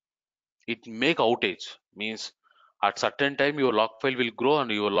forget, it make outage. Means at certain time your log file will grow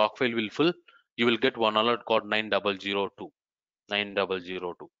and your log file will full. You will get one alert called 9002,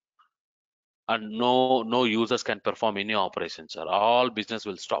 and no users can perform any operations, sir. All business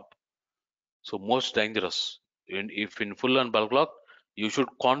will stop. So most dangerous. If in full and bulk log, you should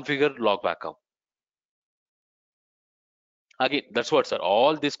configure log backup. Again, that's what, sir.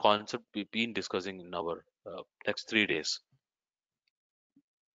 All this concept we've been discussing in our next 3 days.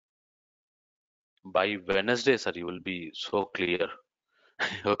 By Wednesday, sir, you will be so clear.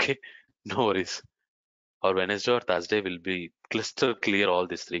 Okay, no worries. Or Wednesday or Thursday will be crystal clear all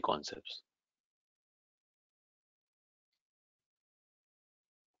these three concepts.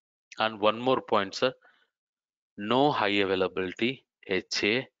 And one more point, sir. No high availability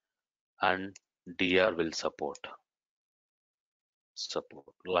HA and DR will support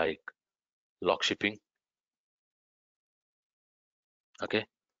like lock shipping, okay,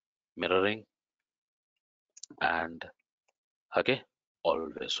 mirroring, and okay,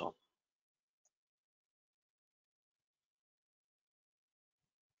 always on.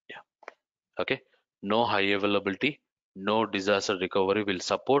 Yeah, okay. No high availability, no disaster recovery will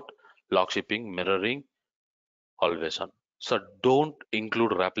support lock shipping, mirroring, always on. So don't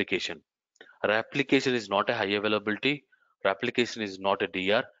include replication. Replication is not a high availability. Replication is not a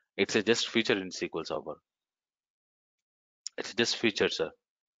DR. It's a just feature in SQL Server. It's just feature, sir.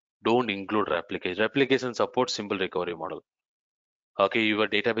 Don't include replication. Replication supports simple recovery model. Okay, your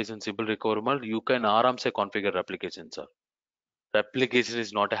database in simple recovery model, you can say configure replication, sir. Replication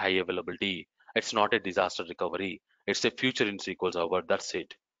is not a high availability. It's not a disaster recovery. It's a feature in SQL Server. That's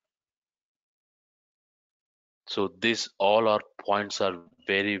it. So these all our points are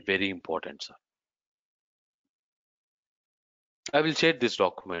very important, sir. I will share this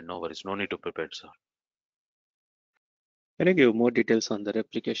document. No worries. No need to prepare, sir. Can you give more details on the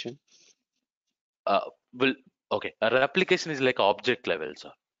replication? Well, okay. A replication is like object level,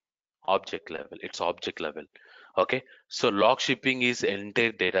 sir. Object level. It's object level. Okay. So log shipping is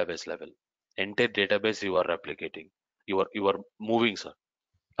entire database level. Entire database you are replicating. You are moving, sir.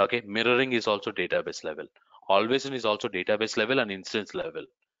 Okay. Mirroring is also database level. Always is also database level and instance level.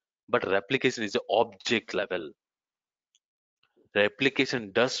 But replication is the object level.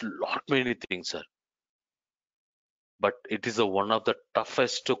 Replication does lot many things, sir. But it is one of the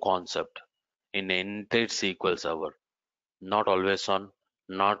toughest concept in entire SQL Server. Not always on,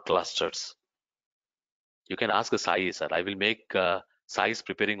 not clusters. You can ask Sai, sir. I will make Sai is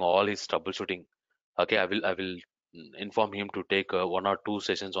preparing all his troubleshooting. Okay, I will inform him to take 1 or 2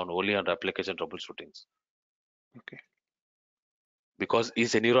 sessions on only on replication troubleshootings, Okay. because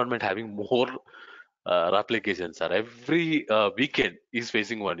his environment having more replications, sir. Every weekend he's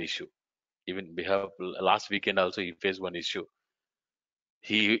facing one issue. Even we have last weekend also he faced one issue.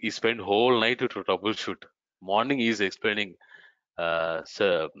 He spent whole night to troubleshoot. Morning he is explaining,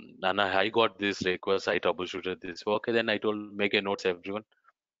 sir, Nana, I got this request, I troubleshooted this. Okay, then I told make a notes everyone,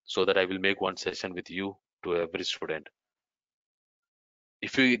 so that I will make one session with you to every student.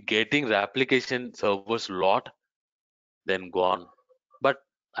 If you getting the application servers lot, then go on. But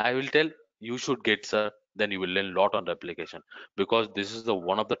I will tell you should get, sir, then you will learn lot on replication, because this is the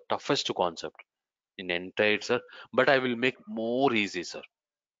one of the toughest concept in entire, sir. But I will make more easy, sir.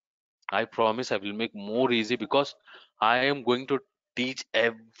 I promise I will make more easy, because I am going to teach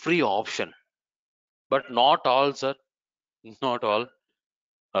every option, but not all, sir. Not all.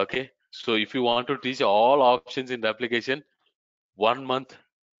 Okay. So if you want to teach all options in the application, 1 month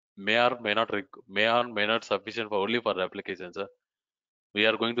may or may not sufficient for only for the application, sir. We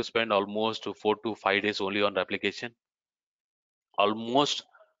are going to spend almost 4 to 5 days only on the application. Almost,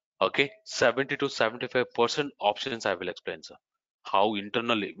 okay, 70 to 75% options I will explain, sir. How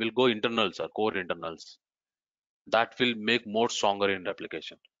internally we'll go internals, sir, core internals. That will make more stronger in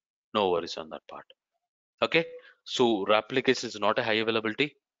replication. No worries on that part. Okay. So replication is not a high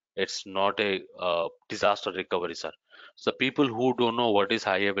availability. It's not a disaster recovery, sir. So people who don't know what is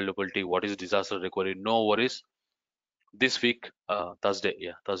high availability, what is disaster recovery, no worries. This week, Thursday,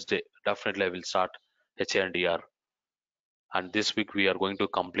 definitely I will start HANDR. And this week we are going to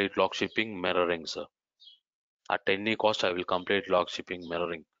complete log shipping mirroring, sir. At any cost, I will complete log shipping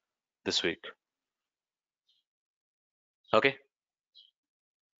mirroring this week. Okay.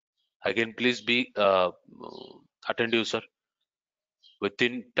 Again, please be attentive, sir.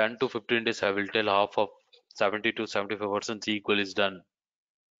 Within 10 to 15 days, I will tell half of 70 to 75% SQL is done.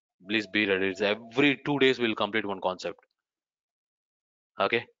 Please be ready. It's every 2 days we'll complete one concept.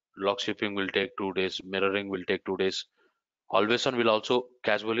 Okay. Log shipping will take 2 days. Mirroring will take 2 days. Always on will also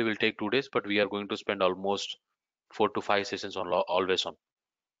casually will take 2 days, but we are going to spend almost 4 to 5 sessions on always on,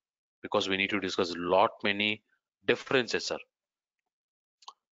 because we need to discuss lot many differences, sir.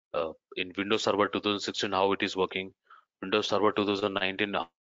 In Windows Server 2016, how it is working. Windows Server 2019,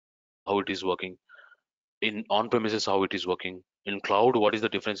 how it is working. In on-premises, how it is working. In cloud, what is the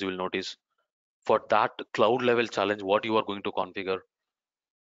difference you will notice. For that cloud level challenge, what you are going to configure,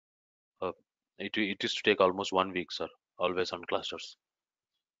 uh, it is to take almost 1 week, sir. Always on clusters.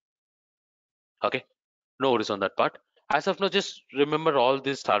 Okay, no worries on that part. As of now, just remember all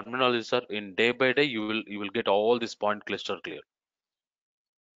these terminologies, sir. In day by day, you will get all this point cluster clear.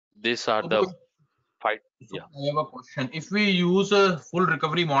 These are the So, five. so Yeah, I have a question. If we use a full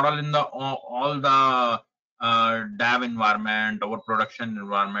recovery model in the all the DAV environment, our production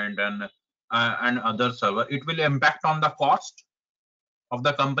environment, and other server, it will impact on the cost of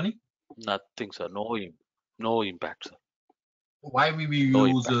the company. nothing, sir. No impact, sir. Why we No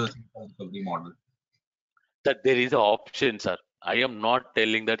use a impact. simple recovery model? That there is an option, sir. I am not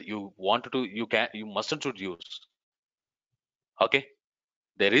telling that you want to, you mustn't should use. Okay,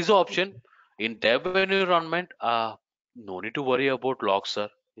 there is an option in dev environment. No need to worry about logs, sir.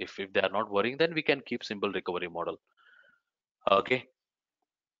 If they are not worrying, then we can keep simple recovery model. Okay,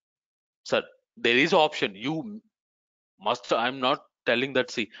 sir. There is an option. You must. I'm not telling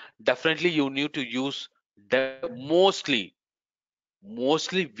that. See, definitely you need to use mostly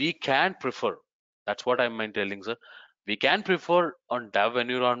we can prefer. That's what I'm telling, sir. We can prefer on dev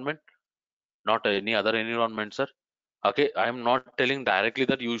environment, not any other environment, sir. Okay, I'm not telling directly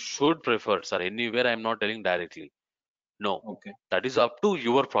that you should prefer, sir. Anywhere I'm not telling directly. No, Okay. that is up to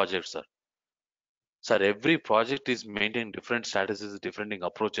your project, sir. Sir, every project is maintaining different statuses, different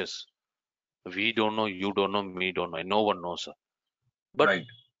approaches. We don't know, you don't know, me don't know, no one knows, sir. But Right.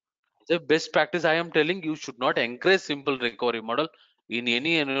 the best practice I am telling, you should not encourage simple recovery model in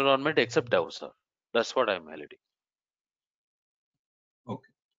any environment except dev, sir. That's what I'm highlighting.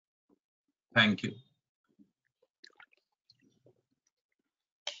 Okay. Thank you.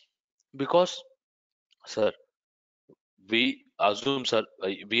 Because, sir, we assume, sir,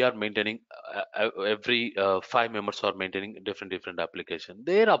 we are maintaining every 5 members are maintaining different application.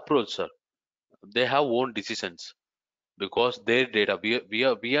 Their approach, sir, they have own decisions, because their data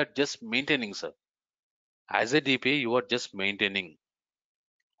we are just maintaining, sir. As a DP, you are just maintaining.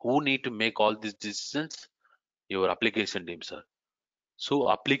 Who need to make all these decisions? Your application team, sir. So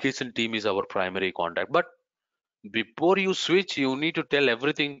application team is our primary contact. But before you switch, you need to tell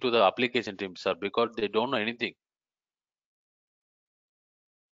everything to the application team, sir, because they don't know anything.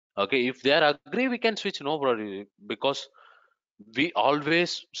 Okay, if they are agree, we can switch, no problem. Because we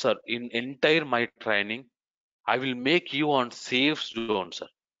always, sir, in entire my training, I will make you on safe zone, sir.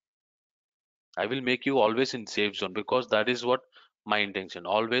 I will make you always in safe zone, because that is what my intention.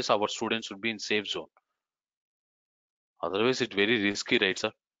 Always our students should be in safe zone. Otherwise, it's very risky, right,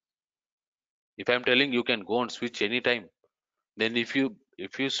 sir? If I'm telling you can go and switch anytime, then if you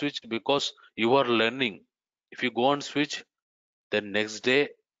switch because you are learning, if you go and switch, then next day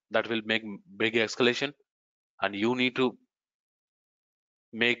that will make big escalation, and you need to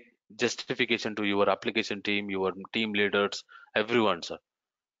make justification to your application team, your team leaders, everyone, sir.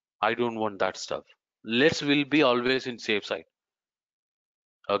 I don't want that stuff. Let's will be always in safe side.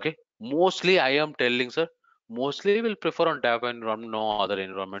 Okay, Mostly I am telling, sir, mostly we'll prefer on DAV environment, no other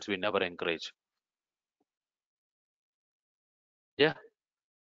environments we never encourage. Yeah,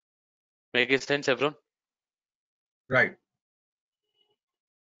 make it sense, everyone? Right.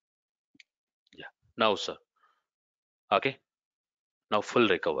 Yeah. Now, sir. Okay. Now full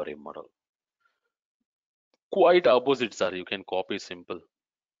recovery model. Quite opposite, sir. You can copy simple.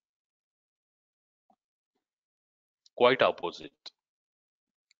 Quite opposite.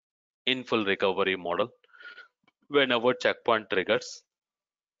 In full recovery model, whenever checkpoint triggers,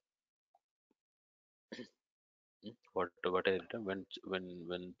 what I written,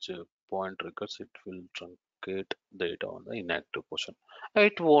 when checkpoint triggers, it will truncate data on the inactive portion.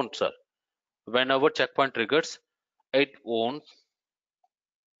 It won't, sir. Whenever checkpoint triggers, it won't.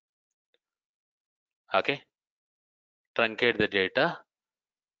 Okay, truncate the data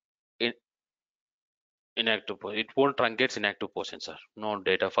in inactive portion. It won't truncate inactive portion, sir. No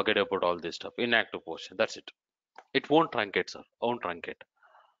data. Forget about all this stuff. Inactive portion. That's it. It won't truncate, sir. Won't truncate.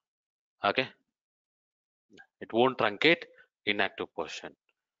 Okay, it won't truncate inactive portion.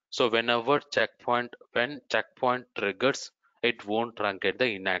 So when checkpoint triggers, it won't truncate the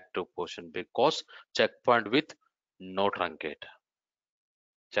inactive portion because checkpoint with no truncate.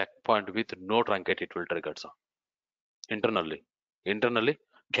 Checkpoint with no truncate, it will trigger, sir. Internally. Internally,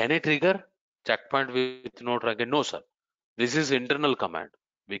 can it trigger checkpoint with no truncate? No, sir. This is internal command.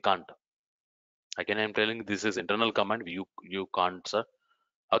 We can't. Again, I'm telling this is internal command. You can't, sir.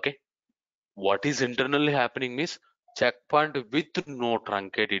 Okay. What is internally happening is checkpoint with no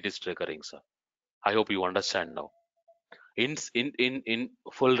truncate, it is triggering, sir. I hope you understand now. In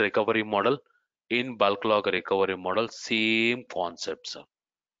full recovery model, in bulk log recovery model, same concept, sir.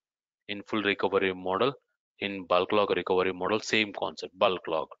 In full recovery model, in bulk log recovery model, same concept. Bulk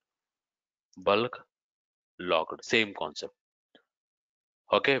logged, same concept.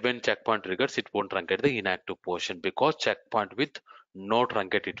 Okay, when checkpoint triggers, it won't truncate the inactive portion because checkpoint with no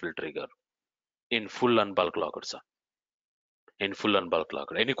truncate it will trigger in full and bulk logged, sir. In full and bulk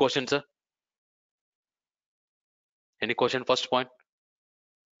logged. Any questions, sir? Any question? First point?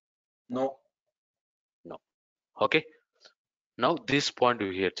 No. No. Okay. Now this point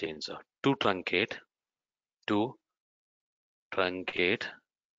we here change, sir. To truncate, truncate,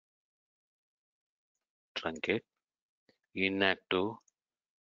 inactive,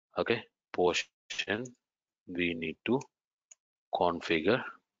 okay, portion, we need to configure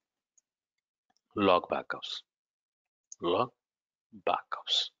log backups. Log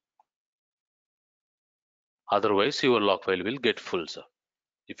backups. Otherwise, your log file will get full, sir.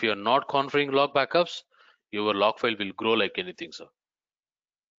 If you are not configuring log backups, your log file will grow like anything, sir.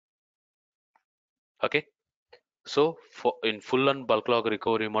 Okay. So for in full and bulk log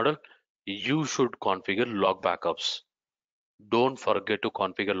recovery model, you should configure log backups. Don't forget to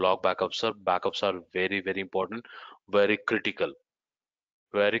configure log backups, sir. Backups are very, very important, very critical,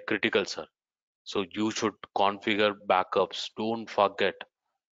 sir. So you should configure backups. Don't forget.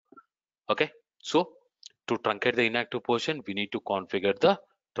 Okay. So to truncate the inactive portion, we need to configure the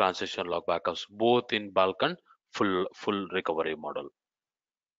transition log backups, both in bulk and full recovery model.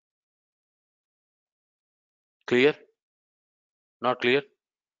 Clear? Not clear?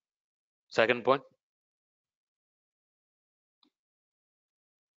 Second point.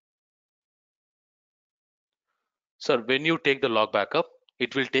 Sir, when you take the log backup,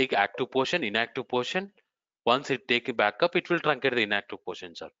 it will take active portion, inactive portion. Once it take a backup, it will truncate the inactive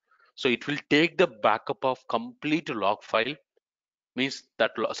portion, sir. So it will take the backup of complete log file. Means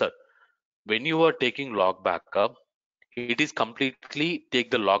that, sir, when you are taking log backup, it is completely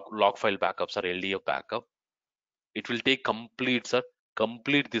take the log file backup, sir, LDF backup. It will take complete, sir,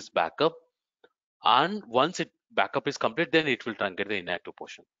 complete this backup. And once it backup is complete, then it will truncate the inactive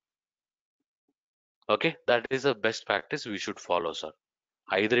portion. Okay, that is the best practice we should follow, sir.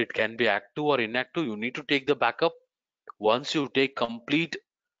 Either it can be active or inactive. You need to take the backup. Once you take complete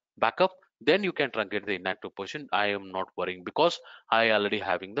backup, then you can truncate the inactive portion. I am not worrying because I already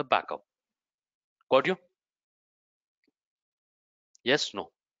having the backup. Got you? Yes,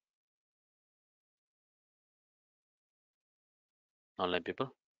 no. Online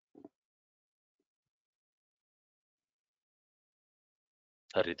people.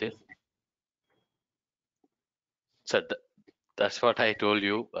 Harite. Sir, that's what I told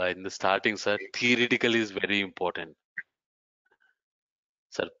you in the starting, sir. Theoretical is very important.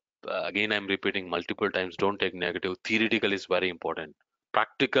 Sir, again, I'm repeating multiple times. Don't take negative. Theoretical is very important.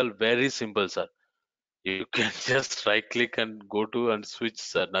 Practical, very simple, sir. You can just right click and go to and switch,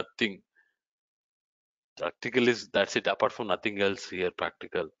 sir. Nothing. Practical is that's it. Apart from nothing else here,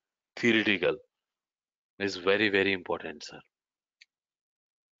 practical. Theoretical is very, very important, sir.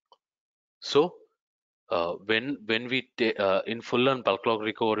 So when we in full and bulk log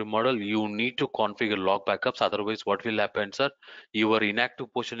recovery model, you need to configure log backups. Otherwise, what will happen, sir? Your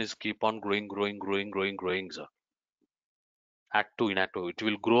inactive portion is keep on growing, sir. Act to inactive, it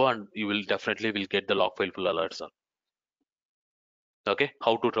will grow, and you will definitely will get the log file full alert, sir. Okay,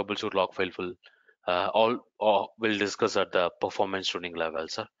 how to troubleshoot log file full? All we'll discuss at the performance tuning level,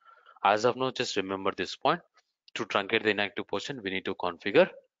 sir. As of now, just remember this point. To truncate the inactive portion, we need to configure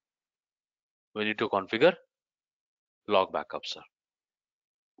log backup, sir.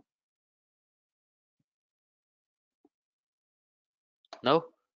 Now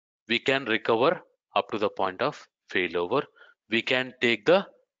we can recover up to the point of failover. We can take the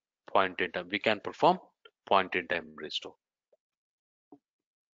point in time. We can perform point in time restore.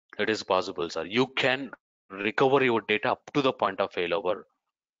 It is possible, sir. You can recover your data up to the point of failover.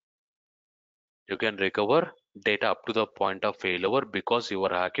 You can recover data up to the point of failover because you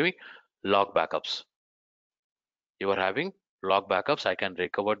are having log backups. You are having log backups. I can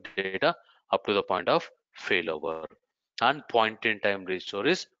recover data up to the point of failover, and point in time restore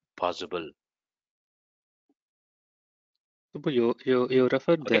is possible. So you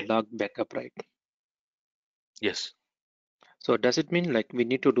referred the Okay. log backup, right? Yes. So does it mean like we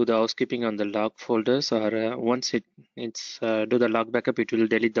need to do the housekeeping on the log folders, or once it's do the log backup, it will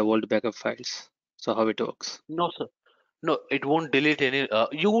delete the old backup files? So how it works? No, sir. No, it won't delete any.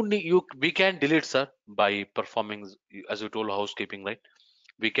 We can delete, sir, by performing, as you told, housekeeping, right?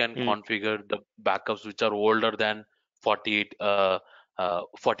 We can Mm. configure the backups which are older than 48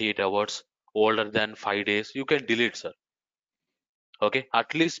 hours, older than 5 days. You can delete, sir. Okay,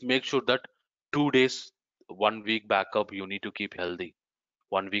 at least make sure that 2 days, 1 week backup you need to keep healthy.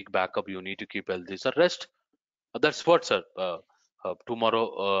 1 week backup you need to keep healthy. So rest. That's what, sir.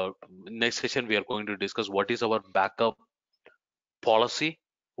 Tomorrow, next session, we are going to discuss what is our backup policy,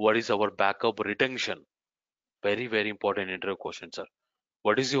 what is our backup retention. Very, very important interview question, sir.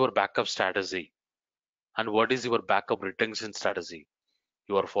 What is your backup strategy, and what is your backup retention strategy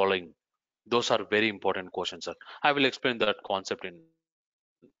you are following? Those are very important questions, sir. I will explain that concept in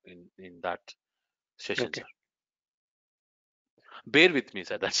that session, sir. Okay. Bear with me,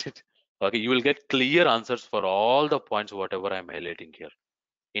 sir. That's it. Okay, you will get clear answers for all the points whatever I'm highlighting here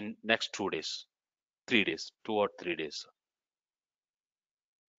in next 2 days, 3 days, 2 or 3 days.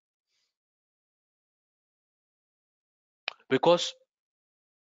 Because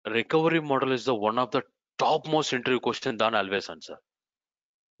recovery model is the one of the topmost interview question than always answer.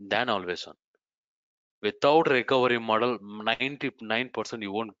 Than always on. Without recovery model, 99%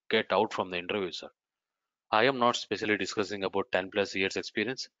 you won't get out from the interview, sir. I am not specially discussing about 10 plus years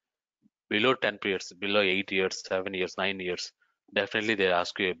experience. Below 10 years, below 8 years, 7 years, 9 years, definitely they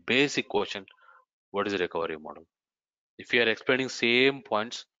ask you a basic question: what is a recovery model? If you are explaining same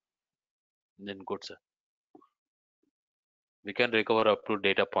points, then good, sir. We can recover up to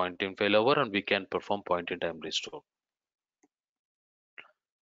data point in failover, and we can perform point in time restore.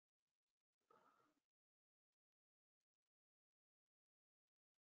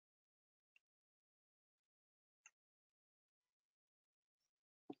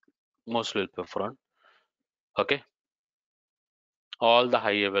 Most will perform. Okay. All the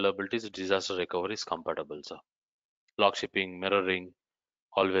high availabilities, disaster recovery is compatible, sir. Lock shipping, mirroring,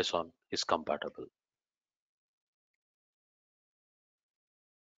 always on is compatible.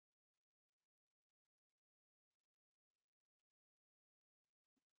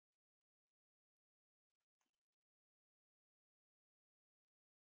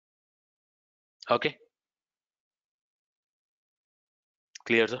 Okay,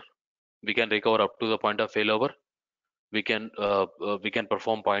 clear, sir. We can recover up to the point of failover. We can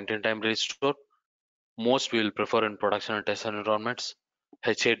perform point in time restore. Most will prefer in production and test environments.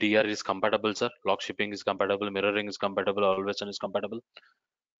 HADR is compatible, sir. Lock shipping is compatible. Mirroring is compatible. Always on is compatible.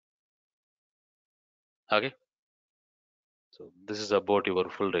 Okay. So this is about your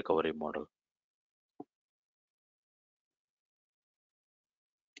full recovery model.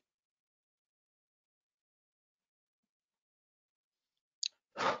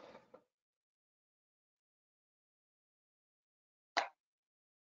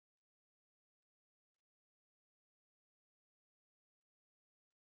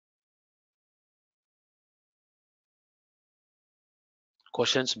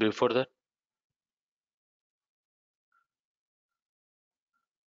 Questions before that?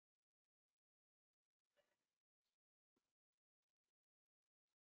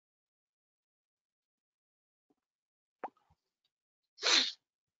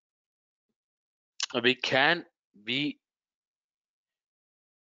 We can we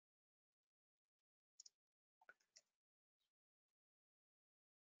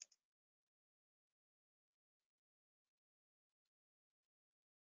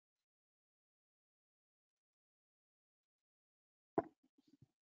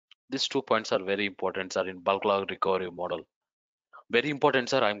These 2 points are very important, sir, in bulk log recovery model. Very important,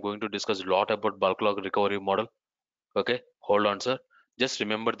 sir. I'm going to discuss a lot about bulk log recovery model. Okay, hold on, sir. Just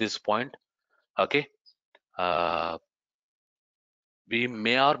remember this point. Okay, uh, we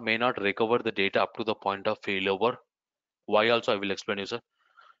may or may not recover the data up to the point of failover. Why also I will explain you, sir.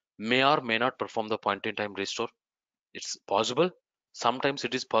 May or may not perform the point in time restore. It's possible. Sometimes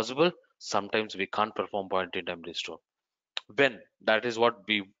it is possible. Sometimes we can't perform point in time restore. When? That is what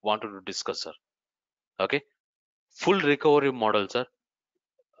we wanted to discuss, sir. Okay. Full recovery model, sir.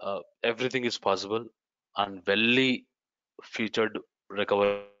 Everything is possible and very featured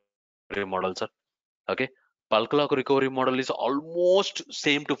recovery model, sir. Okay. Bulk log recovery model is almost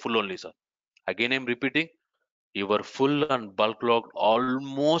same to full only, sir. Again, I'm repeating, your full and bulk log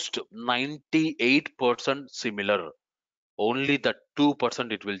almost 98% similar. Only the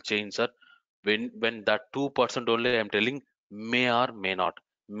 2% it will change, sir. When that 2% only I'm telling may or may not,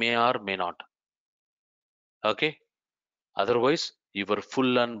 may or may not. Okay. Otherwise, your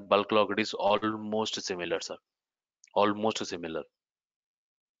full and bulk log is almost similar, sir. Almost similar.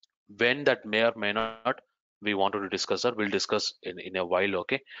 When that may or may not, we wanted to discuss, sir. We'll discuss in a while.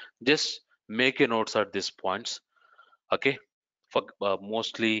 Okay. Just make a notes at these points. Okay. For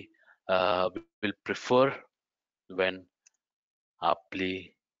mostly we'll prefer when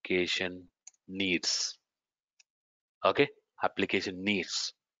application needs. Okay, application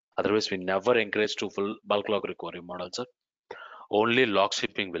needs. Otherwise, we never encourage to full bulk log recovery model, sir. Only log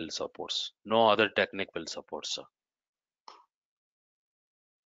shipping will support. No other technique will support, sir.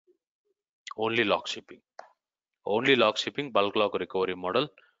 Only log shipping. Only log shipping bulk log recovery model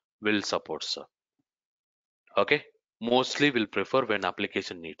will support, sir. Okay. Mostly will prefer when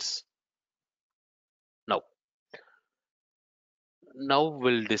application needs. Now, now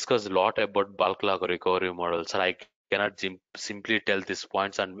we'll discuss a lot about bulk log recovery model, sir. I cannot simply tell these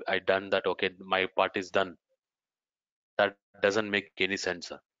points and I done that. Okay, my part is done. That doesn't make any sense,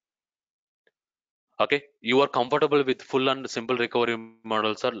 sir. Okay, you are comfortable with full and simple recovery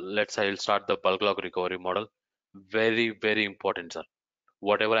model, sir. I'll start the bulk log recovery model. Very important, sir.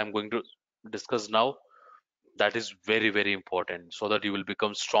 Whatever I'm going to discuss now, that is very important so that you will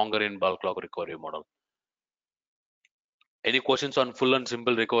become stronger in bulk log recovery model. Any questions on full and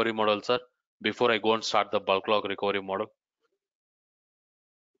simple recovery model, sir? Before I go and start the bulk log recovery model?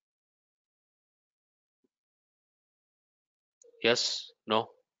 Yes? No?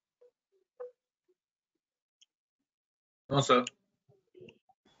 No, sir.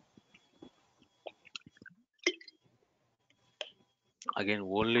 Again,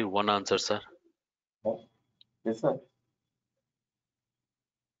 only one answer, sir. Yes, sir.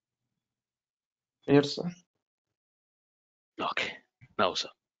 Yes, sir. Okay. Now, sir.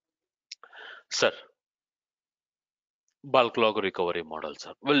 Sir, bulk log recovery model,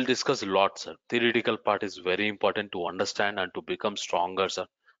 sir. We'll discuss a lot, sir. Theoretical part is very important to understand and to become stronger, sir.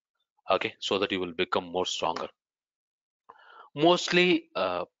 Okay, so that you will become more stronger. Mostly,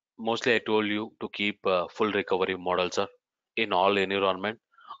 I told you to keep full recovery model, sir, in all environment.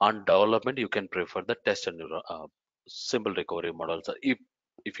 On development, you can prefer the test and simple recovery model, sir,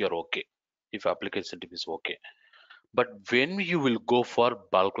 if you're okay, if application team is okay. But when you will go for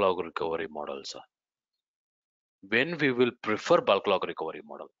bulk log recovery model, sir, when we will prefer bulk log recovery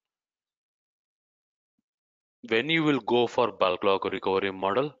model, when you will go for bulk log recovery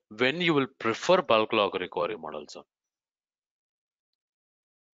model, when you will prefer bulk log recovery model, sir.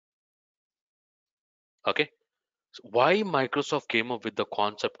 Okay. So why Microsoft came up with the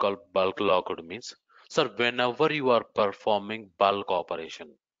concept called bulk logout means, sir, whenever you are performing bulk operation.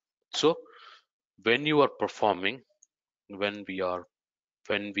 So when you are performing, when we are,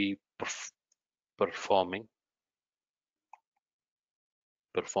 when we performing,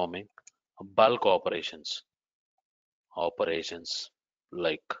 performing bulk operations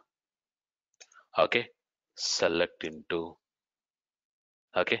like, okay, select into,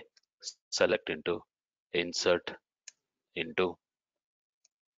 okay, select into, insert into,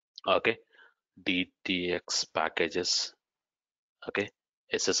 okay, DTX packages, okay,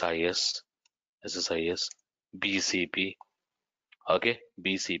 SSIS, SSIS, BCP, okay,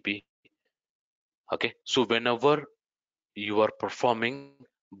 BCP, okay. So whenever you are performing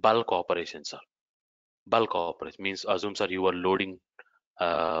bulk operations, sir, bulk operation means, assume, sir, you are loading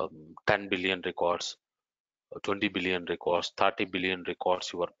 10 billion records, 20 billion records, 30 billion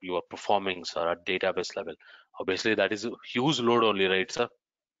records, you are performing, sir, at database level. Obviously that is a huge load only, right, sir?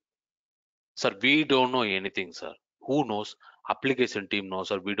 Sir, we don't know anything, sir. Who knows? Application team knows,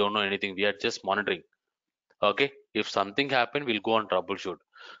 sir. We don't know anything. We are just monitoring. Okay, if something happen, we'll go and troubleshoot.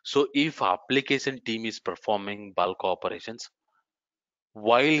 So if application team is performing bulk operations,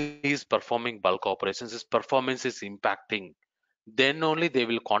 while he's performing bulk operations, his performance is impacting. Then only they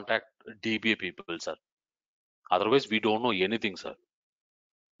will contact DBA people, sir. Otherwise, we don't know anything, sir.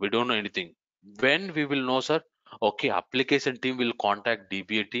 We don't know anything. When we will know, sir, okay, application team will contact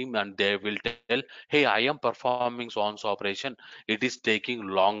DBA team and they will tell, hey, I am performing so-and-so operation. It is taking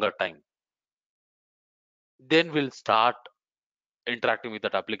longer time. Then we'll start interacting with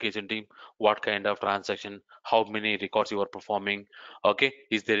that application team. What kind of transaction? How many records you are performing? Okay,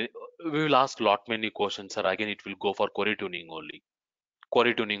 is there? We will ask lot many questions, sir. Again, it will go for query tuning only.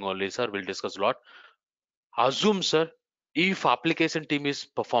 Query tuning only, sir. We'll discuss a lot. Assume, sir, if application team is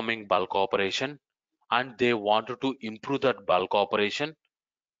performing bulk operation and they wanted to improve that bulk operation,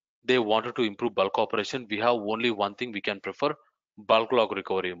 we have only one thing we can prefer: bulk log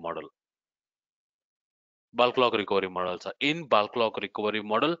recovery model. Bulk log recovery model, sir. In bulk log recovery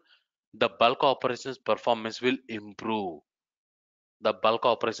model, the bulk operations performance will improve. The bulk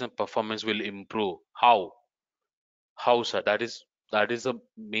operation performance will improve. How, sir? That is the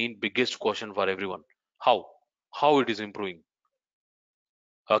main biggest question for everyone. How? How it is improving?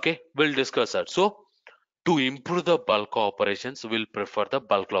 Okay, we'll discuss that. So to improve the bulk operations, we'll prefer the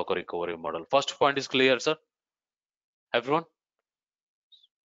bulk log recovery model. First point is clear, sir. Everyone,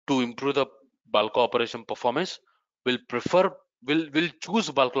 to improve the bulk operation performance, we'll choose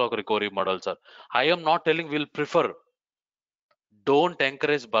bulk log recovery model, sir. I am not telling we'll prefer. Don't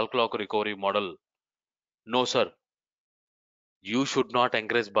encourage bulk log recovery model. No, sir. You should not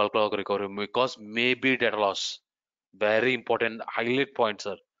encourage bulk log recovery because maybe data loss. Very important highlight point,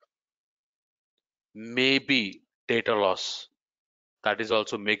 sir. Maybe data loss. That is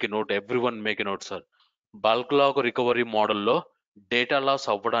also make a note. Everyone make a note, sir. Bulk log recovery మోడల్లో data loss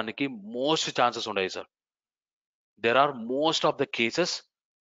అవ్వడానికి most chances ఉన్నాయి sir. There are most of the cases,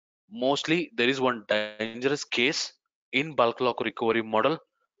 mostly there is one dangerous case in bulk log recovery model.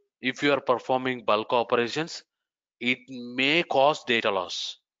 If you are performing bulk operations, it may cause data loss.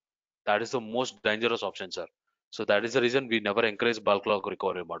 That is the most dangerous option, sir. So that is the reason we never encourage bulk log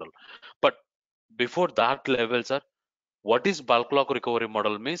recovery model. But before that level, sir, what is bulk log recovery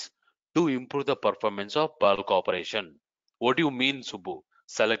model means? To improve the performance of bulk operation. What do you mean, Subbu?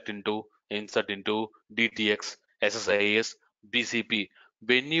 Select into, insert into, DTX, SSIS, BCP.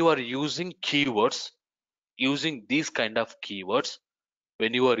 When you are using keywords, using these kind of keywords,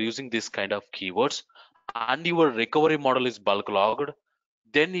 when you are using this kind of keywords and your recovery model is bulk logged,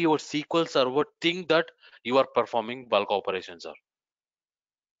 then your SQL server think that you are performing bulk operations, sir.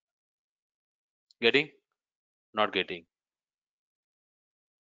 Getting? Not getting?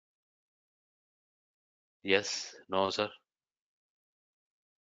 Yes? No, sir?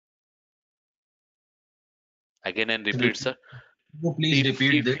 Again and repeat, sir. Please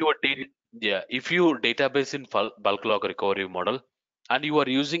repeat this. If your database in bulk log recovery model and you are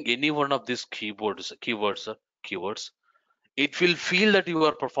using any one of these keywords, it will feel that you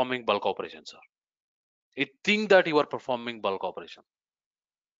are performing bulk operations, sir. It think that you are performing bulk operation.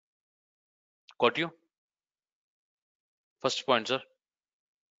 Got you? First point, sir.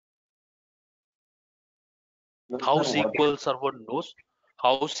 No, How sir, what SQL server knows?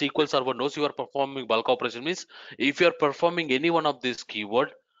 How SQL server knows you are performing bulk operation means if you are performing any one of these keyword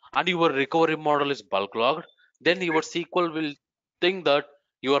and your recovery model is bulk logged, then your SQL will think that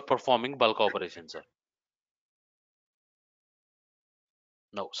you are performing bulk operations, sir.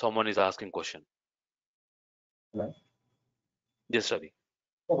 Now someone is asking question. Hello? Yes, sorry.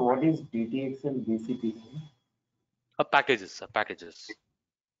 Sir, what is DTX and BCP? Packages, sir. Packages.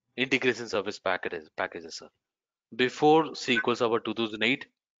 Integration service packages, sir. Before SQL Server 2008,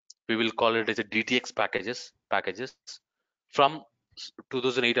 we will call it as a DTX packages. From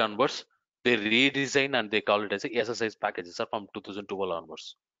 2008 onwards, they redesign and they call it as a SSIS packages, sir, from 2012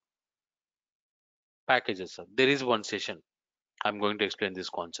 onwards. Packages, sir. There is one session. I'm going to explain this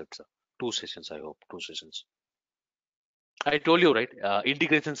concept, sir. Two sessions, I hope. Two sessions. I told you, right?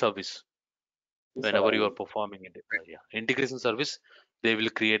 Integration service. Yes, sir, Whenever you are performing it, integration service, they will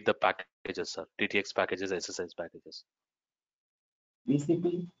create the packages, sir. DTX packages, SSIS packages.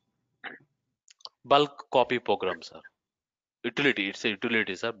 BCP? Bulk copy program, sir. Utility. It's a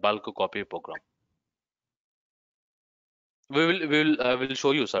utility, sir. Bulk copy program. I will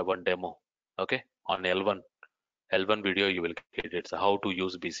show you, sir, one demo. Okay, on L1 video you will get it. So how to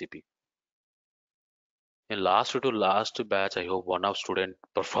use BCP. In last batch, I hope one of student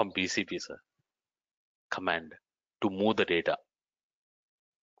perform BCP, sir. Command to move the data.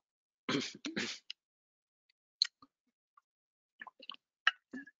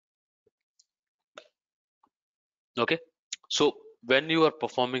 Okay, so when you are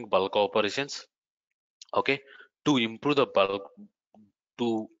performing bulk operations, okay, to improve the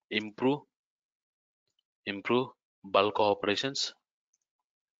to improve bulk operations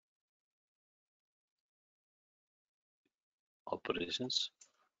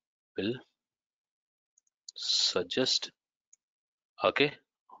will suggest, okay,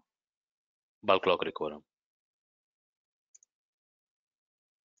 bulk log recovery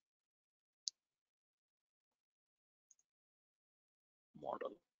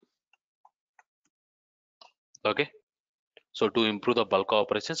model. Okay, so to improve the bulk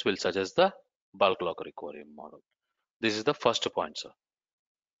operations will suggest the bulk log recovery model. This is the first point, sir.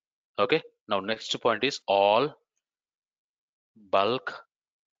 Okay, now next point is all bulk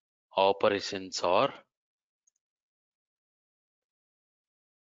operations are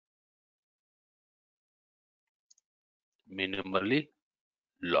minimally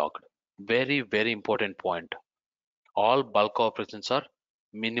logged. Very, very important point. All bulk operations are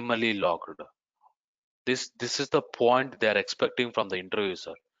minimally logged. This is the point they are expecting from the interview,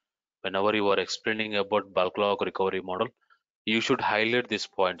 sir. Whenever you are explaining about bulk log recovery model, you should highlight this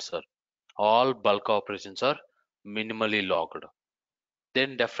point, sir. All bulk operations are minimally logged.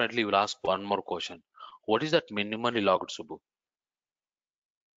 Then definitely we'll ask one more question. What is that minimally logged, Subbu?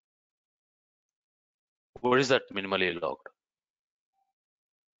 What is that minimally logged?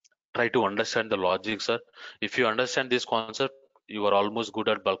 Try to understand the logic, sir. If you understand this concept, you are almost good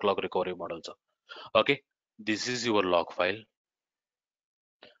at bulk log recovery model, sir. Okay, this is your log file.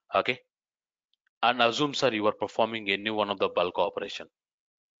 Okay, and assume, sir, you are performing any one of the bulk operations,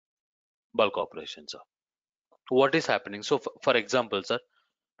 sir. What is happening? So, for example, sir,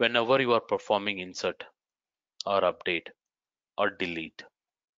 whenever you are performing insert or update or delete,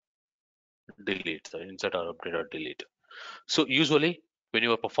 sir, insert or update or delete. So usually when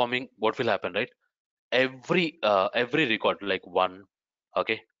you are performing, what will happen, right? Every record like one,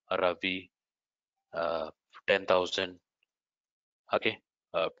 okay, Ravi, 10,000, okay,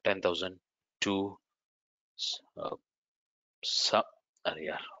 10,000, two, uh, some,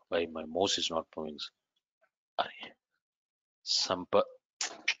 yeah, why my mouse is not moving? Arey, Sampath,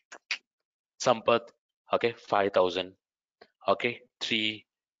 Sampath, okay, 5,000, okay, three,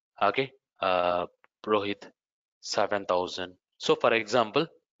 okay, Rohit, 7,000. So for example,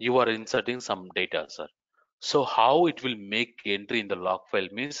 you are inserting some data, sir. So how it will make entry in the log file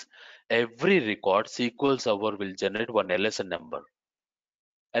means every record SQL server will generate one LSN number.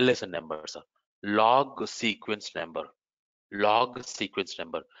 LSN number, sir. Log sequence number. Log sequence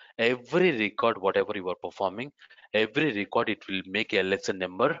number. Every record, whatever you are performing, every record it will make LSN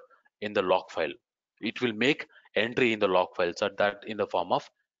number in the log file. It will make entry in the log file, sir, that in the form of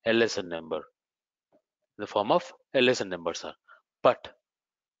LSN number. The form of LSN number, sir. But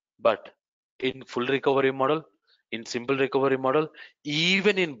in full recovery model, in simple recovery model,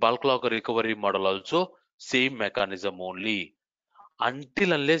 even in bulk log recovery model also, same mechanism only.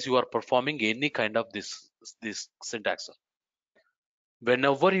 Until unless you are performing any kind of this syntax.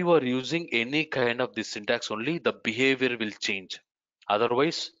 Whenever you are using any kind of this syntax only, the behavior will change.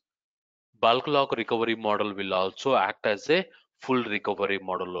 Otherwise, bulk log recovery model will also act as a full recovery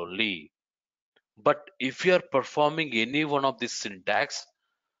model only. But if you are performing any one of this syntax,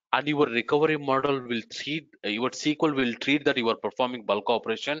 and your recovery model will treat your SQL will treat that you are performing bulk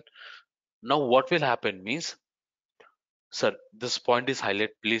operation. Now what will happen means, sir, this point is highlighted.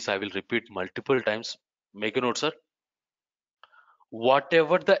 Please, I will repeat multiple times. Make a note, sir.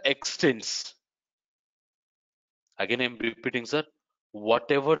 Whatever the extents, again I'm repeating, sir.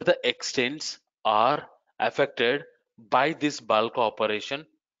 Whatever the extents are affected by this bulk operation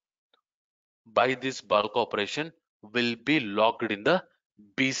will be logged in the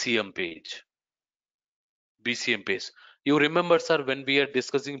BCM page. BCM page. You remember, sir, when we are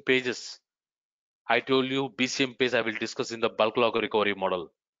discussing pages, I told you BCM page I will discuss in the bulk log recovery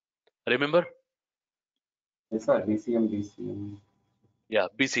model. Remember? Yes, sir. DCM, DCM. Yeah,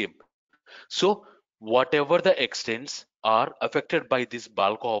 BCM. So whatever the extents are affected by this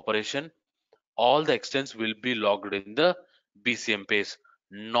bulk operation, all the extents will be logged in the BCM page,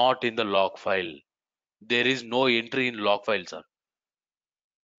 not in the log file. There is no entry in log file, sir.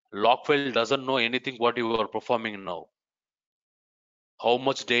 Log file doesn't know anything what you are performing now. How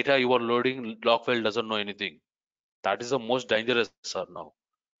much data you are loading, log file doesn't know anything. That is the most dangerous, sir, now.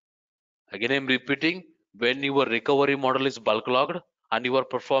 Again, I'm repeating, when your recovery model is bulk logged and you are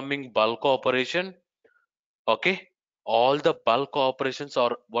performing bulk operation, okay, all the bulk operations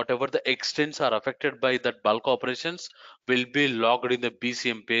or whatever the extents are affected by that bulk operations will be logged in the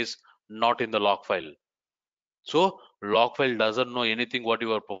BCM page, not in the log file. So log file doesn't know anything what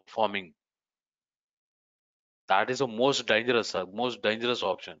you are performing. That is the most dangerous, sir, most dangerous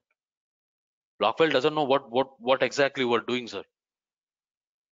option. Log file doesn't know what exactly you are doing, sir.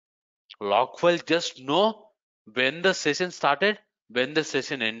 Log file just know when the session started, when the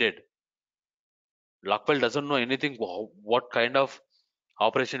session ended. Log file doesn't know anything what kind of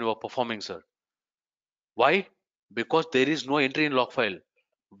operation you are performing, sir. Why? Because there is no entry in log file.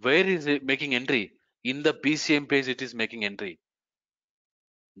 Where is it making entry? In the BCM page it is making entry.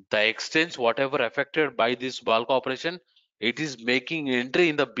 The extents whatever affected by this bulk operation, it is making entry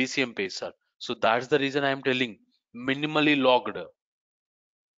in the BCM page, sir. So that's the reason I am telling minimally logged.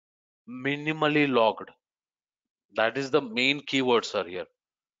 Minimally logged. That is the main keyword, sir, here.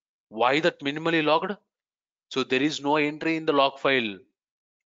 Why that minimally logged? So there is no entry in the log file.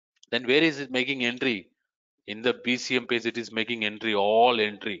 Then where is it making entry? In the BCM page it is making entry, all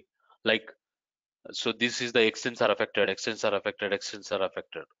entry. Like, so this is the extents are affected, extents are affected, extents are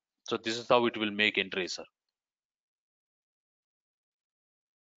affected. So this is how it will make entry, sir.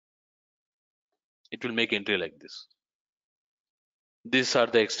 It will make entry like this. These are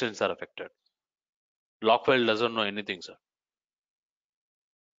the extents are affected. Log file doesn't know anything, sir.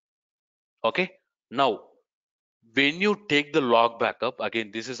 Okay. Now, when you take the log backup,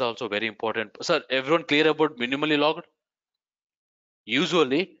 again, this is also very important. Sir, everyone clear about minimally logged?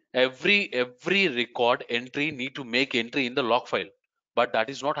 Usually, every record entry need to make entry in the log file, but that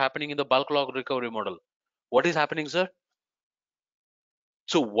is not happening in the bulk log recovery model. What is happening, sir?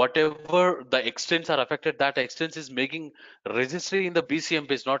 So whatever the extents are affected, that extents is making registry in the BCM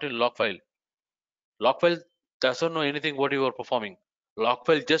page, not in log file. Log file doesn't know anything what you are performing. Log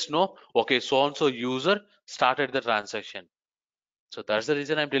file just know, okay, so and so user started the transaction. So that's the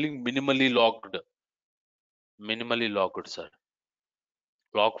reason I'm telling minimally logged. Minimally logged, sir.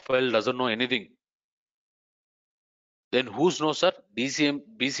 Log file doesn't know anything. Then who's knows, sir?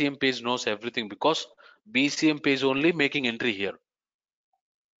 BCM page knows everything because BCM page only making entry here.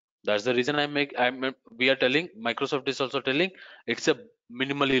 That's the reason we are telling, Microsoft is also telling it's a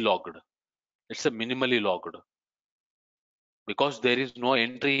minimally logged. It's a minimally logged because there is no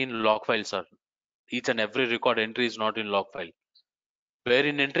entry in log file, sir. Each and every record entry is not in log file. Where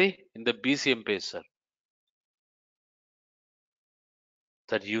in entry? In the BCM page, sir.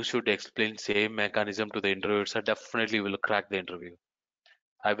 That you should explain same mechanism to the interviewer, sir. Definitely will crack the interview.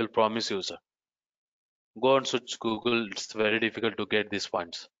 I will promise you, sir. Go and search Google. It's very difficult to get these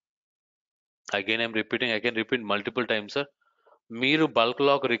points. Again, I'm repeating. I can repeat multiple times, sir. మీరు bulk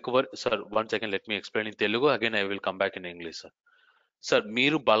log recover sir one second let me explain in Telugu again I will come back in English sir. Sir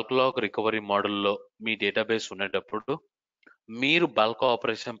మీరు bulk log recovery మోడల్లో మీ database ఉండేటప్పుడు మీరు bulk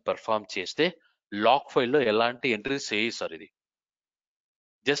operation perform చేస్తే log ఫైల్లో ఎలాంటి entries చేయి sir. ఇది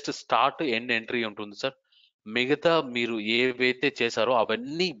జస్ట్ స్టార్ట్ ఎండ్ ఎంట్రీ ఉంటుంది సార్. మిగతా మీరు ఏవైతే చేశారో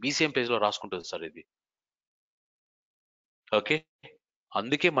అవన్నీ బీసీఎం పేజ్ లో రాసుకుంటుంది సార్ ఇది. ఓకే,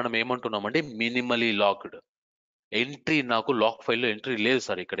 అందుకే మనం ఏమంటున్నామంటే మినిమలీ లాగ్డ్ ఎంట్రీ. నాకు లాగ్ ఫైల్లో ఎంట్రీ లేదు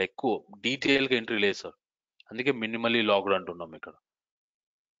సార్, ఇక్కడ ఎక్కువ డీటెయిల్ గా ఎంట్రీ లేదు సార్, అందుకే మినిమలీ లాగ్డ్ అంటున్నాం ఇక్కడ.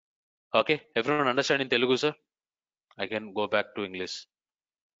 Okay, everyone understand in Telugu sir? I can go back to English.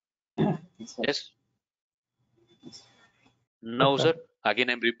 Yes, sir. Yes, now sir, again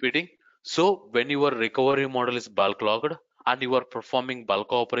I'm repeating. So when your recovery model is bulk logged and you are performing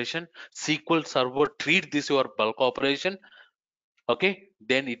bulk operation, SQL server treat this your bulk operation. Okay,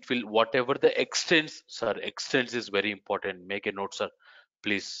 then it will whatever the extents, sir, extents is very important, make a note sir,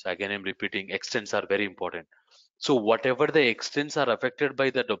 please. Again I'm repeating, extents are very important. So whatever the extents are affected by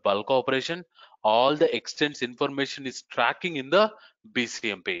the bulk operation, all the extents information is tracking in the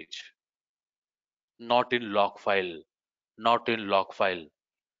BCM page, not in log file, not in log file.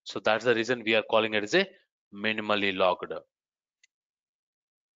 So that's the reason we are calling it as a minimally logged.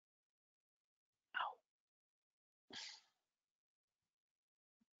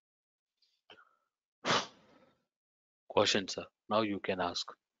 Questions, sir. Now you can ask.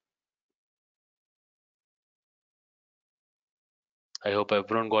 I hope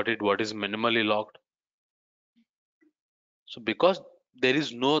everyone got it. What is minimally logged? So because there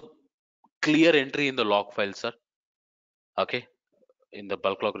is no clear entry in the log file, sir. Okay, in the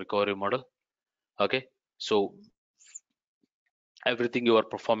bulk log recovery model. Okay, so everything you are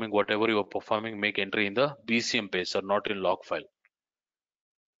performing, whatever you are performing, make entry in the BCM page, sir, not in log file.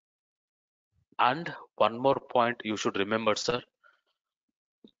 And one more point you should remember, sir.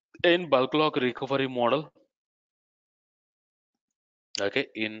 In bulk log recovery model, okay,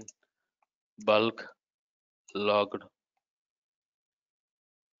 in bulk logged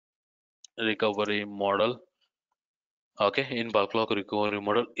recovery model, okay, in bulk log recovery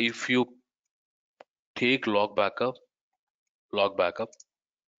model, if you take log backup,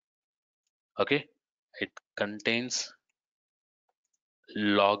 okay, it contains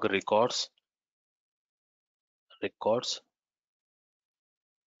log records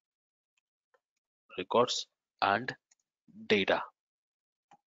records and data.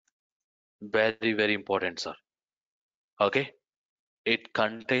 Very, very important, sir. Okay. It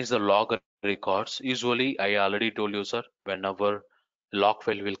contains the log records. Usually, I already told you, sir, whenever log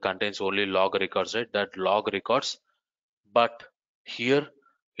file will contains only log records, right? That log records. But here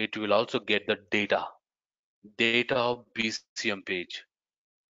it will also get the data of BCM page.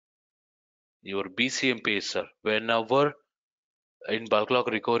 Your BCM page, sir. Whenever in bulk log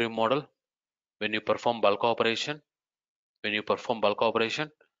recovery model, when you perform bulk operation, when you perform bulk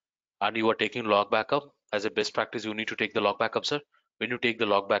operation and you are taking log backup, as a best practice, you need to take the log backup, sir. When you take the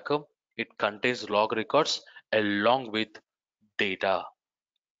log backup, it contains log records along with data.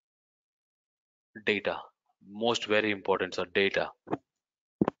 Data. Most very important, sir. Data.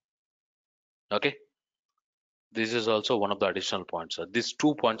 Okay. This is also one of the additional points, sir. These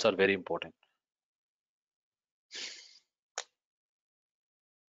 2 points are very important.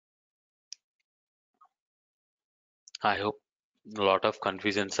 I hope a lot of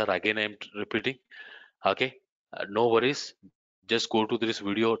confusion, sir. Again, I'm repeating. Okay. No worries. Just go to this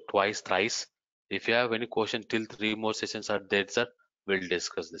video twice, thrice. If you have any question till 3 more sessions are there, sir, we'll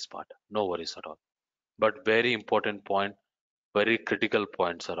discuss this part. No worries at all. But very important point, very critical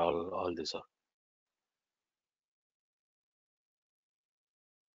points are all these are.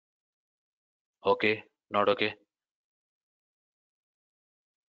 Okay, not okay.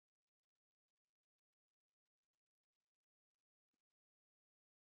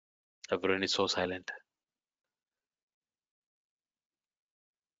 Everyone is so silent.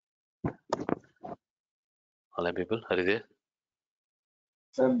 Online people, are you there?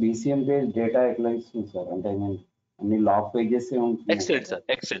 Sir BCM page data ఎట్లా ఇస్తుంది sir అంటే నేను అన్ని log pages ఉంటున్నాయి Extend, కదా sir.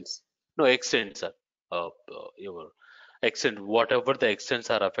 Extends. No, extend, sir. Your extend, whatever the extents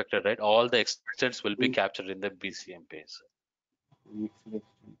are affected, right? All the extents will be captured in the BCM page.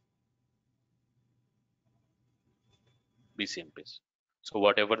 BCM page. So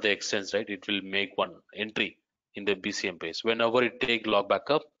whatever the extents, right, it will make one entry in the BCM page. Whenever it take log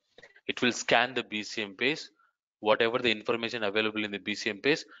backup, it will scan the BCM page. Whatever the information available in the BCM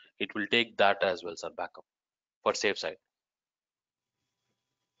page, it will take that as well, sir, backup for safe side.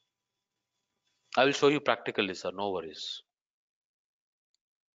 I will show you practically, sir. No worries.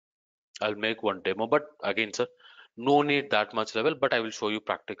 I'll make one demo, but again, sir, no need that much level, but I will show you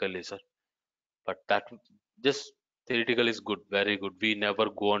practically, sir. But that just theoretical is good, very good. We never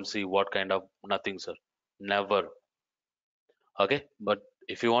go and see what kind of nothing, sir. Never. Okay, but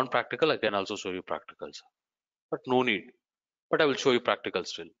if you want practical, I can also show you practical, sir. But no need. But I will show you practical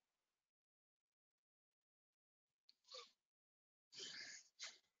still.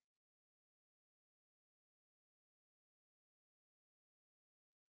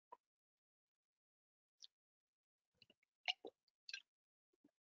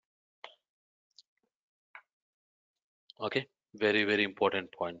 Okay, very, very important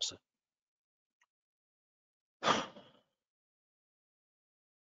points.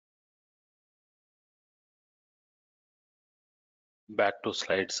 Back to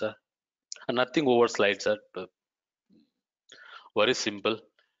slides, sir. Nothing over slides, sir. Very simple.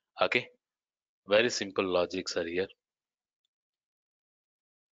 Okay, very simple logics are here.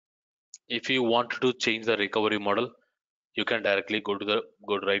 If you want to change the recovery model, you can directly go to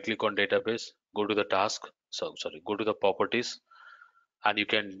right click on database, go to the task, so sorry, go to the properties, and you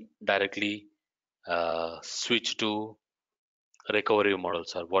can directly switch to recovery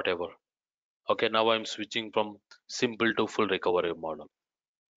models or whatever. Okay, now I'm switching from simple to full recovery model.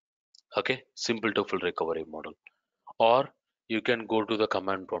 Okay, simple to full recovery model. Or you can go to the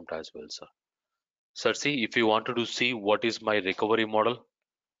command prompt as well, sir. Sir, see, if you wanted to see what is my recovery model,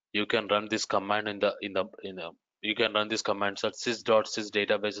 you can run this command in the you can run this command, sir. Sys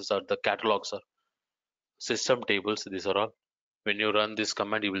databases are the catalogs, sir. System tables, these are all. When you run this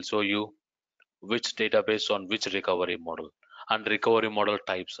command, it will show you which database on which recovery model and recovery model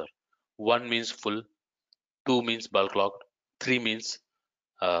types are. One means full, two means bulk logged, three means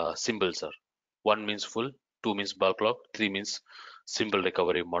simple, sir. One means full, two means bulk logged, three means simple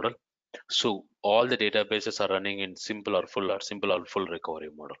recovery model. So all the databases are running in simple or full recovery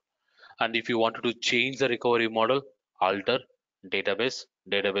model. And if you wanted to change the recovery model, alter database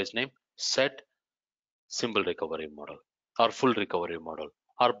name, set simple recovery model or full recovery model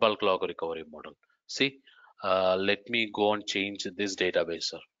or bulk log recovery model. See, let me go and change this database,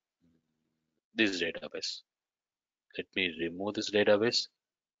 sir. This database. Let me remove this database,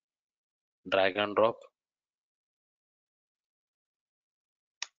 drag and drop.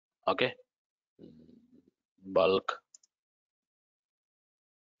 Okay. Bulk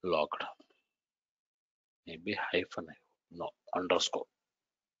logged. Maybe hyphen. No, underscore.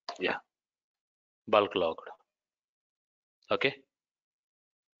 Yeah. bulk logged. Okay,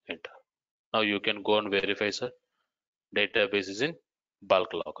 enter. Now you can go and verify, sir. Database is in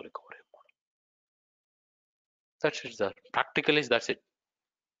bulk log recovery. That's it, sir. Practically, that's it.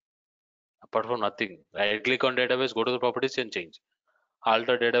 Apart from nothing, right click on database, go to the properties and change.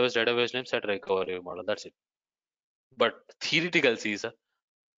 Alter database name, set recovery model. That's it. But theoretical, see, sir,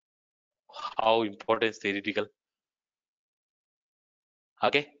 how important is theoretical?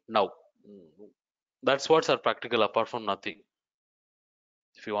 Okay, now that's what's our practical apart from nothing.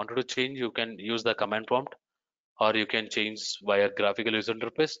 If you wanted to change, you can use the command prompt or you can change via graphical user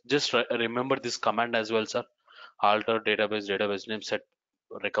interface. Just remember this command as well, sir. Alter database name, set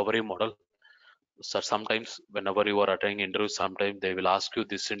recovery model. So sometimes whenever you are attending interviews, sometimes they will ask you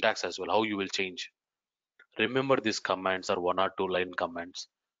this syntax as well, how you will change. Remember these commands are 1 or 2 line commands.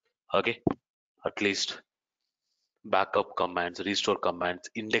 Okay, at least backup commands, restore commands,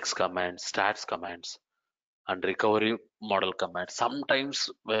 index commands, stats commands, and recovery model commands. Sometimes,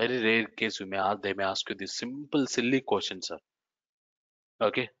 very rare case, they may ask you this simple, silly question, sir.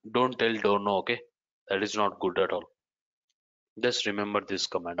 Okay, don't tell, don't know. Okay, that is not good at all. Just remember this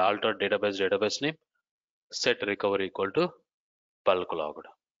command: alter database name, set recovery equal to bulk logged.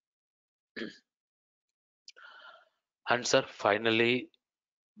 And sir, finally,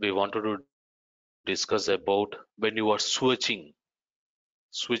 we wanted to discuss about when you are switching,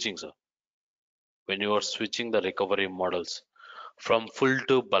 sir. When you are switching the recovery models from full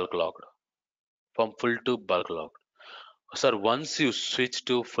to bulk logged, from full to bulk logged. Sir, once you switch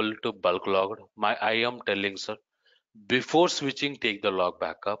to full to bulk logged, I am telling, sir, before switching, take the log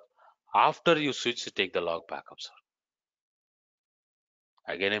backup. After you switch, take the log backup, sir.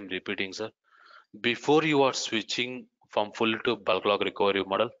 Again, I'm repeating, sir. Before you are switching from full to bulk log recovery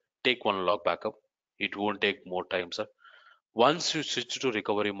model, take one log backup. It won't take more time, sir. Once you switch to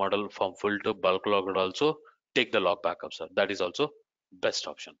recovery model from full to bulk log, also take the log backup, sir. That is also best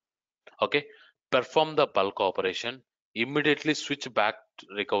option. Okay, perform the bulk operation. Immediately switch back to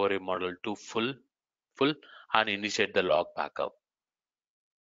recovery model to full and initiate the log backup.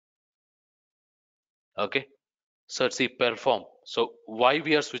 Okay, sir, see perform. So why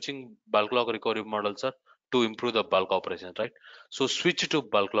we are switching bulk log recovery model, sir? To improve the bulk operation, right? So switch to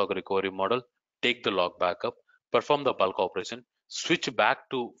bulk log recovery model, take the log backup, perform the bulk operation, switch back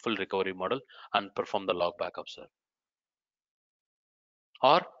to full recovery model and perform the log backup, sir.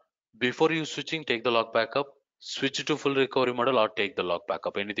 Or before you switching, take the log backup, switch to full recovery model or take the log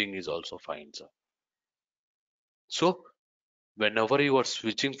backup. Anything is also fine, sir. So whenever you are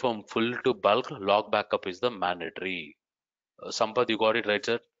switching from full to bulk, log backup is the mandatory. Sampath, you got it right,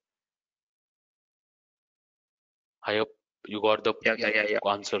 sir? I hope you got the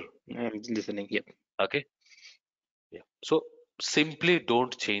Yeah. answer. I'm listening. Yep. Okay. Yeah. So simply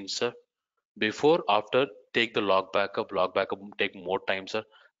don't change, sir. Before, after, take the log backup. Log backup will take more time, sir.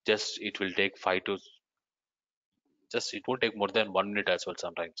 Just it will take it won't take more than 1 minute as well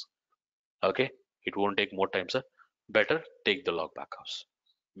sometimes. Okay. It won't take more time, sir. Better take the log backups.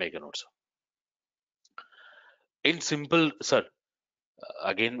 Make a note, sir. In simple, sir.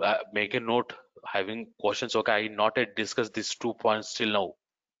 Again, make a note. Having questions. Okay. I not yet discussed these 2 points till now.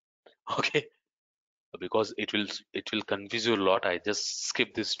 Okay. Because it will confuse you a lot. I just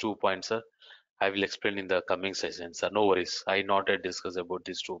skip these 2 points, sir. I will explain in the coming session, sir. No worries. I not yet discuss about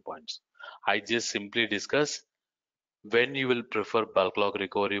these 2 points. I just simply discuss when you will prefer bulk log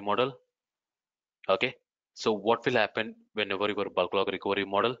recovery model. Okay. So what will happen whenever you are bulk log recovery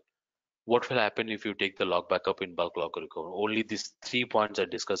model? What will happen if you take the log backup in bulk log recovery? Only these 3 points I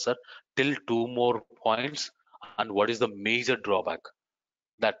discussed, sir. Till 2 more points. And what is the major drawback?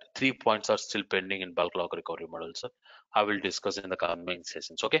 That 3 points are still pending in bulk log recovery model, sir. I will discuss in the coming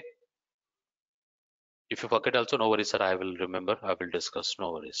sessions. Okay. If you forget also, no worries, sir. I will remember. I will discuss.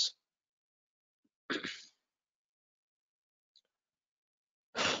 No worries.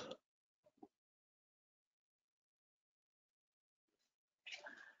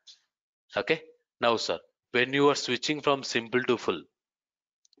 Okay. Now, sir, when you are switching from simple to full,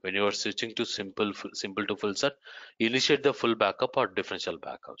 when you are switching to simple to full, sir, initiate the full backup or differential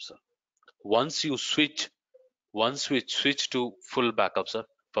backup, sir. Once you switch, once we switch to full backup, sir,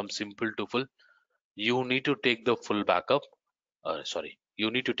 from simple to full, you need to take the full backup. Sorry,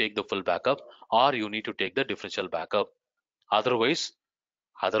 you need to take the full backup or you need to take the differential backup. Otherwise,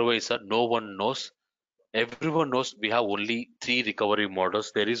 sir, no one knows. Everyone knows we have only 3 recovery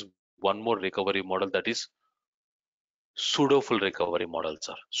models. There is one more recovery model, that is pseudo full recovery model,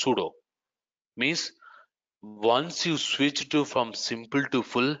 sir. Pseudo means once you switch to from simple to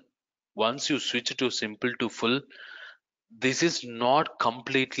full, once you switch to simple to full, This is not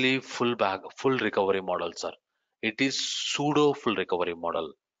completely full recovery model, sir. It is pseudo full recovery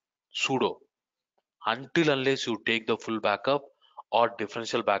model. Pseudo. Until unless you take the full backup or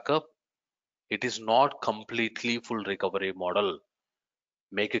differential backup, it is not completely full recovery model.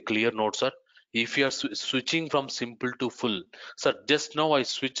 Make a clear note, sir. If you are switching from simple to full, sir, just now I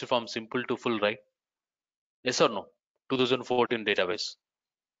switched from simple to full, right? Yes or no? 2014 database.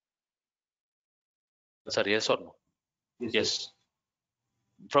 Sir, yes or no? Yes, yes. Yes.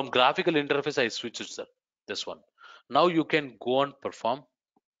 From graphical interface, I switched, sir. This one. Now you can go and perform.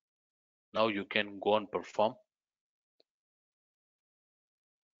 Now you can go and perform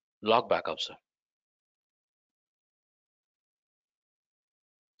log backup, sir.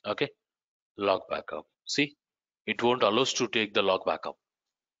 Okay, log backup. See, it won't allow us to take the log backup.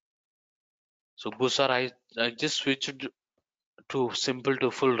 So, sir, I just switched to simple to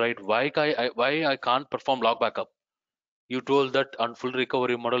full, right? Why I can't perform log backup? You told that on full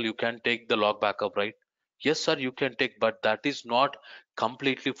recovery model you can take the log backup, right? Yes, sir, you can take, but that is not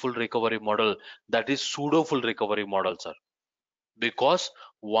completely full recovery model. That is pseudo full recovery model, sir. Because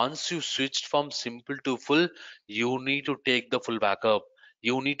once you switched from simple to full, you need to take the full backup.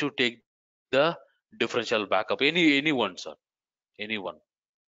 You need to take the differential backup. Anyone, sir, anyone,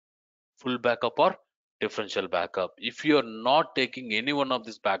 full backup or differential backup. If you are not taking any one of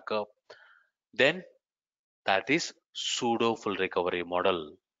this backup, then that is pseudo full recovery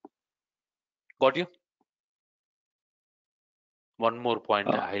model. Got you? One more point,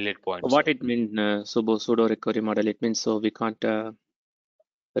 Uh, highlight point, what sir. it means, pseudo recovery model? It means so we can't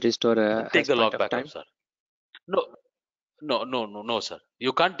restore Take as the point log of backup, time. sir. No, no, sir.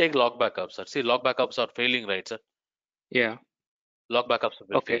 You can't take log backup, sir. See, log backups are failing, right, sir? Yeah. Log backups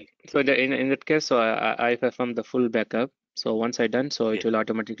will Okay. fail. So in that case, so I perform the full backup. So once I done, so it Yes, will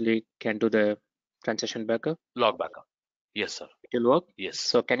automatically can do the transaction backup. log backup. Yes, sir. It will work. Yes.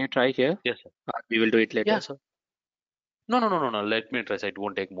 So can you try here? Yes, sir. We will do it Yeah, later. sir. No. Let me try. It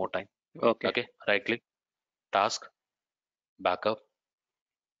won't take more time. Okay. Okay. Right click, task, backup.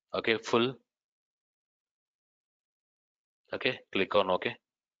 Okay, full. Okay, click on OK.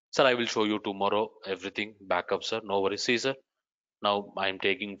 Sir, I will show you tomorrow everything backup, sir. No worries. See, sir. Now I'm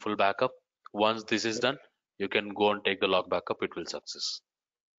taking full backup. Once this is done, you can go and take the log backup. It will success.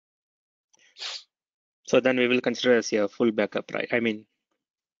 So then we will consider as a full backup, right? I mean,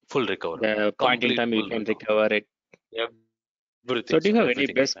 Full recovery. the point in Complete time we full can recovery. recover it. So Everything, do sir. you have any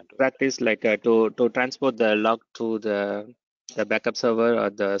Everything you best can do. practice like to transport the log to the backup server or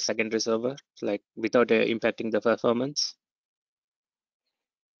the secondary server, like without impacting the performance?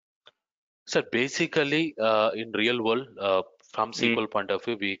 So basically, in real world, from Mm. SQL point of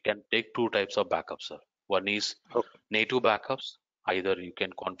view, we can take two types of backups, sir. One is Okay. native backups. Either you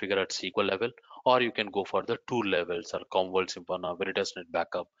can configure at SQL level, or you can go for the tool levels, or Commvault, Sympana, VeritasNet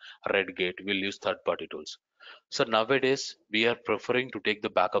Backup, Redgate. We'll use third-party tools. So nowadays, we are preferring to take the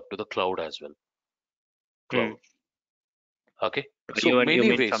backup to the cloud as well. Mm. Cloud. Okay. So You many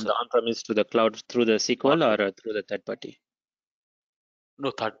mean ways, from sir. the on-premise to the cloud through the SQL On-prem. or through the third party?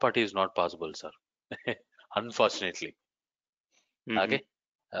 No, third party is not possible, sir. Unfortunately. Mm-hmm. Okay.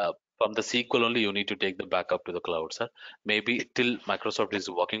 From the SQL only, you need to take the backup to the cloud, sir. Maybe till Microsoft is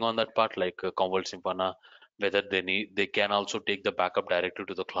working on that part, like Commvault Sympana, whether they can also take the backup directly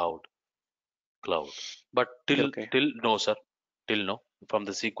to the cloud. But Okay. till no, sir, till no. From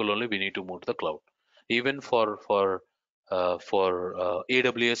the SQL only, we need to move to the cloud. Even for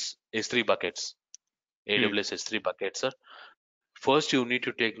AWS S3 buckets, Mm. AWS S3 buckets, sir. First, you need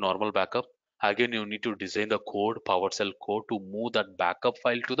to take normal backup. Again, you need to design the code, PowerShell code to move that backup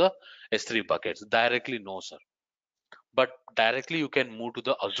file to the S3 buckets. Directly, no, sir. But directly, you can move to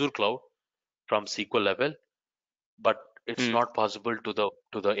the Azure cloud from SQL level. But it's Mm. not possible to the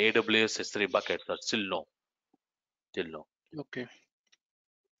AWS S3 buckets, sir. Still no. Still no. Okay.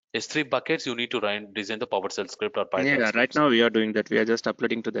 S3 buckets, you need to design the PowerShell script or Python Yeah, right scripts. now we are doing that. We are just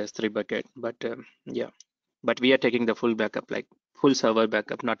uploading to the S3 bucket, but yeah, but we are taking the full backup, like full server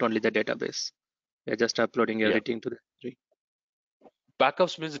backup, not only the database. We are just uploading Yeah. everything to the S3.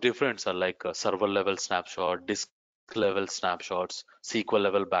 Backups means different, sir, like server level snapshot, disk level snapshots, SQL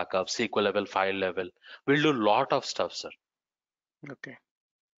level backup, SQL level file level. We'll do lot of stuff, sir. Okay,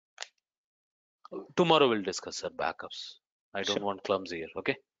 Tomorrow we'll discuss, sir, backups. I don't sure. want clumsy here,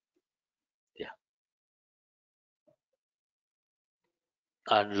 okay? Yeah.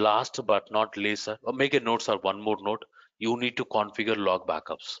 And last but not least, sir, make a note, sir, one more note. You need to configure log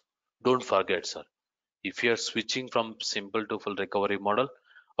backups. Don't forget, sir. If you are switching from simple to full recovery model,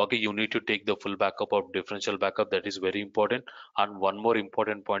 okay, you need to take the full backup or differential backup. That is very important. And one more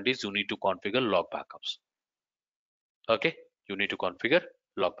important point is you need to configure log backups. Okay, you need to configure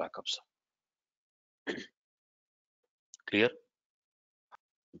log backups. Clear?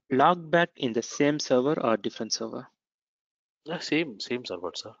 Log back in the same server or different server? Same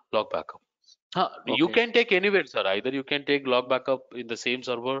server, sir. Log backup. You Okay. can take anywhere, sir. Either you can take log backup in the same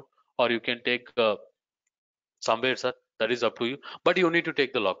server, or you can take somewhere, sir. That is up to you. But you need to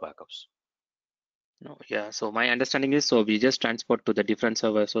take the log backups. No, yeah. So my understanding is, so we just transport to the different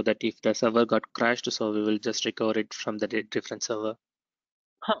server so that if the server got crashed, so we will just recover it from the different server.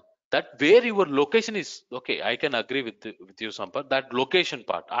 That where your location is okay. I can agree with you, Sampath. That location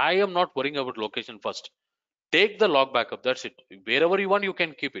part. I am not worrying about location first. Take the log backup. That's it. Wherever you want, you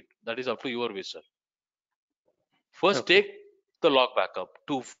can keep it. That is up to your wish, sir. First, Okay. take the log backup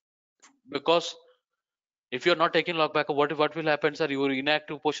to because if you're not taking log backup, what will happen, sir? Your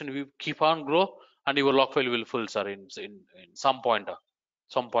inactive portion will keep on grow and your log file will full, sir, in some point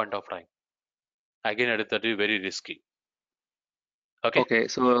of time. Again, that is very risky. Okay. Okay.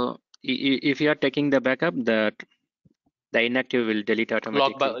 So if you are taking the backup, the inactive will delete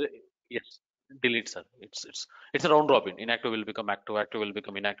Log back, automatically. yes. Delete, sir. It's a round robin. Inactive will become active, active will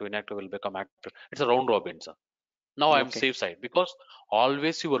become inactive, inactive will become active. It's a round robin, sir. Now I'm Okay. safe side because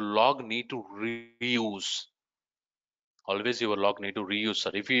always your log need to reuse. Always your log need to reuse,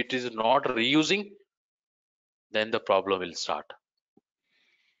 sir. If it is not reusing, then the problem will start.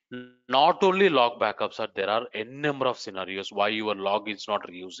 Not only log backups, sir, there are n number of scenarios why your log is not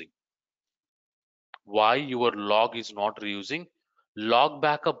reusing. Why your log is not reusing? Log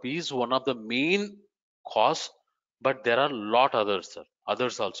backup is one of the main cause, but there are lot others, sir.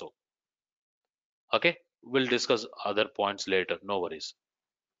 Others also. Okay, we'll discuss other points later. No worries.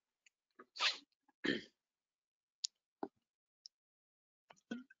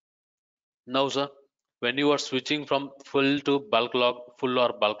 Now, sir, when you are switching from full or bulk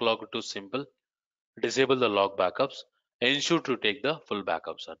log to simple, disable the log backups. Ensure to take the full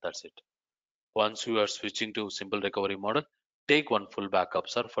backup, sir. That's it. Once you are switching to simple recovery model, take one full backup,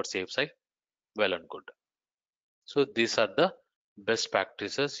 sir, for safe side. Well and good. So these are the best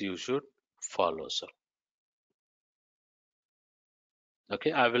practices you should follow, sir.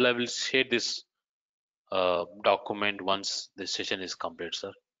 Okay, I will share this document once this session is complete,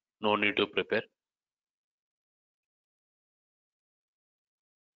 sir. No need to prepare.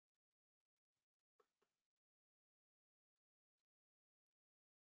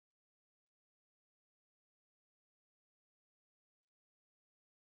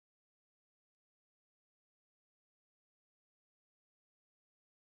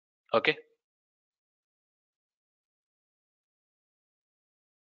 Okay.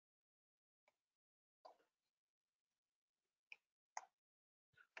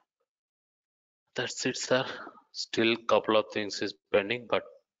 That's it, sir. Still couple of things is pending, but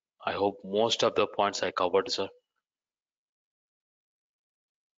I hope most of the points I covered, sir.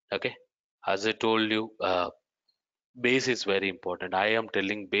 Okay. As I told you, base is very important. I am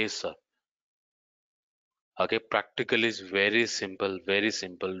telling base, sir. Okay, practical is very simple, very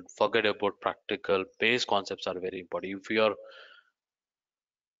simple. Forget about practical. Base concepts are very important.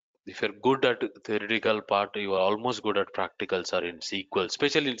 If you're good at theoretical part, you are almost good at practicals or in SQL,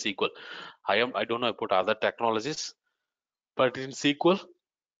 especially in SQL. I don't know about other technologies, but in SQL,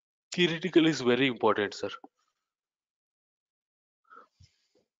 theoretical is very important, sir.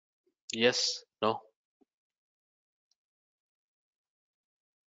 Yes, no,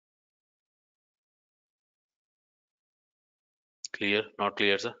 clear, not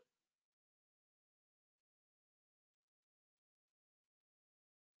clear, sir.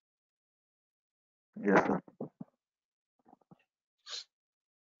 Yes, sir.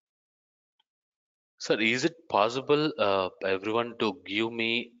 Sir, is it possible, everyone, to give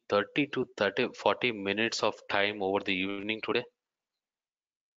me 30 to 40 minutes of time over the evening today?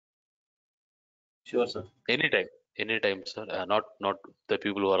 Sure, sir. Anytime, anytime, sir. Not the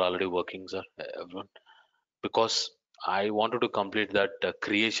people who are already working, sir. Everyone, because I wanted to complete that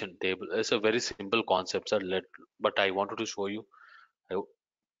creation table. It's a very simple concept, sir. But I wanted to show you. I,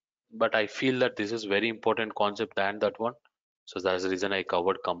 but I feel that this is very important concept than that one. So that's the reason I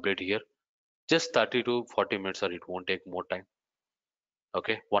covered complete here. Just 30 to 40 minutes, sir. It won't take more time.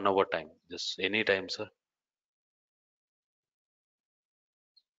 Okay, 1 hour time. Just any time, sir.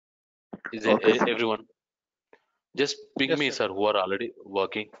 Is it Okay, sir. everyone? Just ping Yes, me, sir. sir, who are already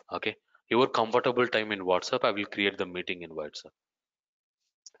working. Okay. Your comfortable time in WhatsApp, I will create the meeting invite, sir.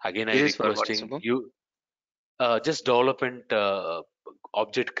 Again, I This is for what, requesting Subbu? you just development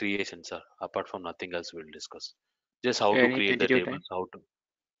object creation, sir. Apart from nothing else, we'll discuss. Just how to Any create the tentative time? tables, how to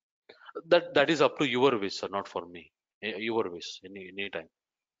that is up to your wish, sir, not for me. Your wish, any time,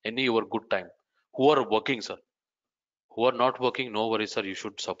 any your good time. Who are working, sir? Who are not working, no worries, sir. You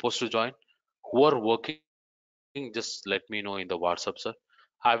should supposed to join. Who are working, just let me know in the WhatsApp, sir.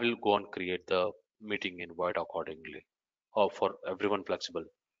 I will go and create the meeting invite accordingly, or for everyone flexible.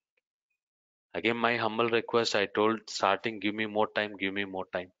 Again, my humble request. I told starting, give me more time. Give me more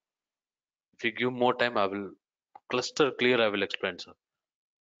time. If you give more time, I will cluster clear. I will explain, sir.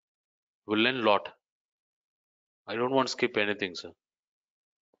 We'll learn lot. I don't want to skip anything, sir.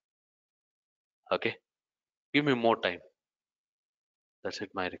 Okay, give me more time. That's it.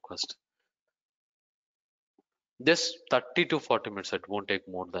 My request. Just 30 to 40 minutes. It won't take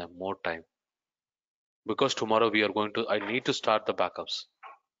more time because tomorrow we are going to. I need to start the backups.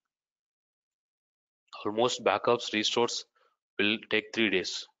 Almost backups restores will take 3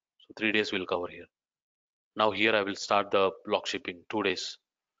 days. So 3 days we'll cover here. Now here I will start the block shipping 2 days.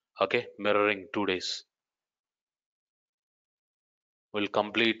 Okay, mirroring 2 days. We'll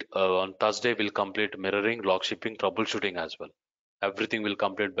complete on Thursday. We'll complete mirroring, log shipping, troubleshooting as well. Everything will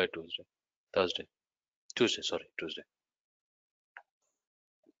complete by Tuesday, Thursday, Tuesday. Sorry, Tuesday.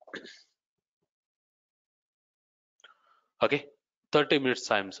 Okay, 30 minutes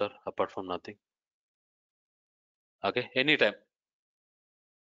time, sir. Apart from nothing. Okay, anytime.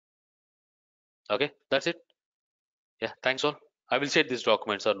 Okay, that's it. Yeah, thanks all. I will share these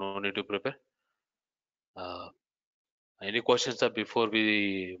documents, sir. No need to prepare. Uh, any questions, sir, before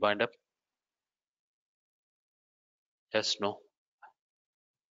we wind up? Yes, no.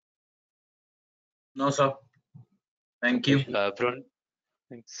 No, sir. Thank Okay, you.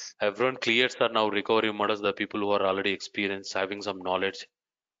 Thanks. everyone cleared, sir. Now recovery models, the people who are already experienced, having some knowledge.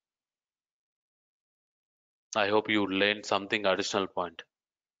 I hope you learned something additional point.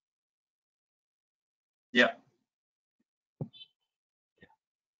 Yeah.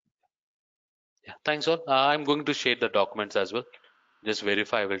 Yeah, thanks all. I'm going to share the documents as well. Just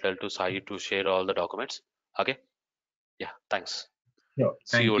verify. I will tell to Sai to share all the documents. Okay. Yeah. Thanks. Sure.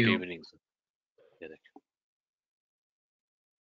 See you Thank at you. evening. Sir. Yeah, thank you.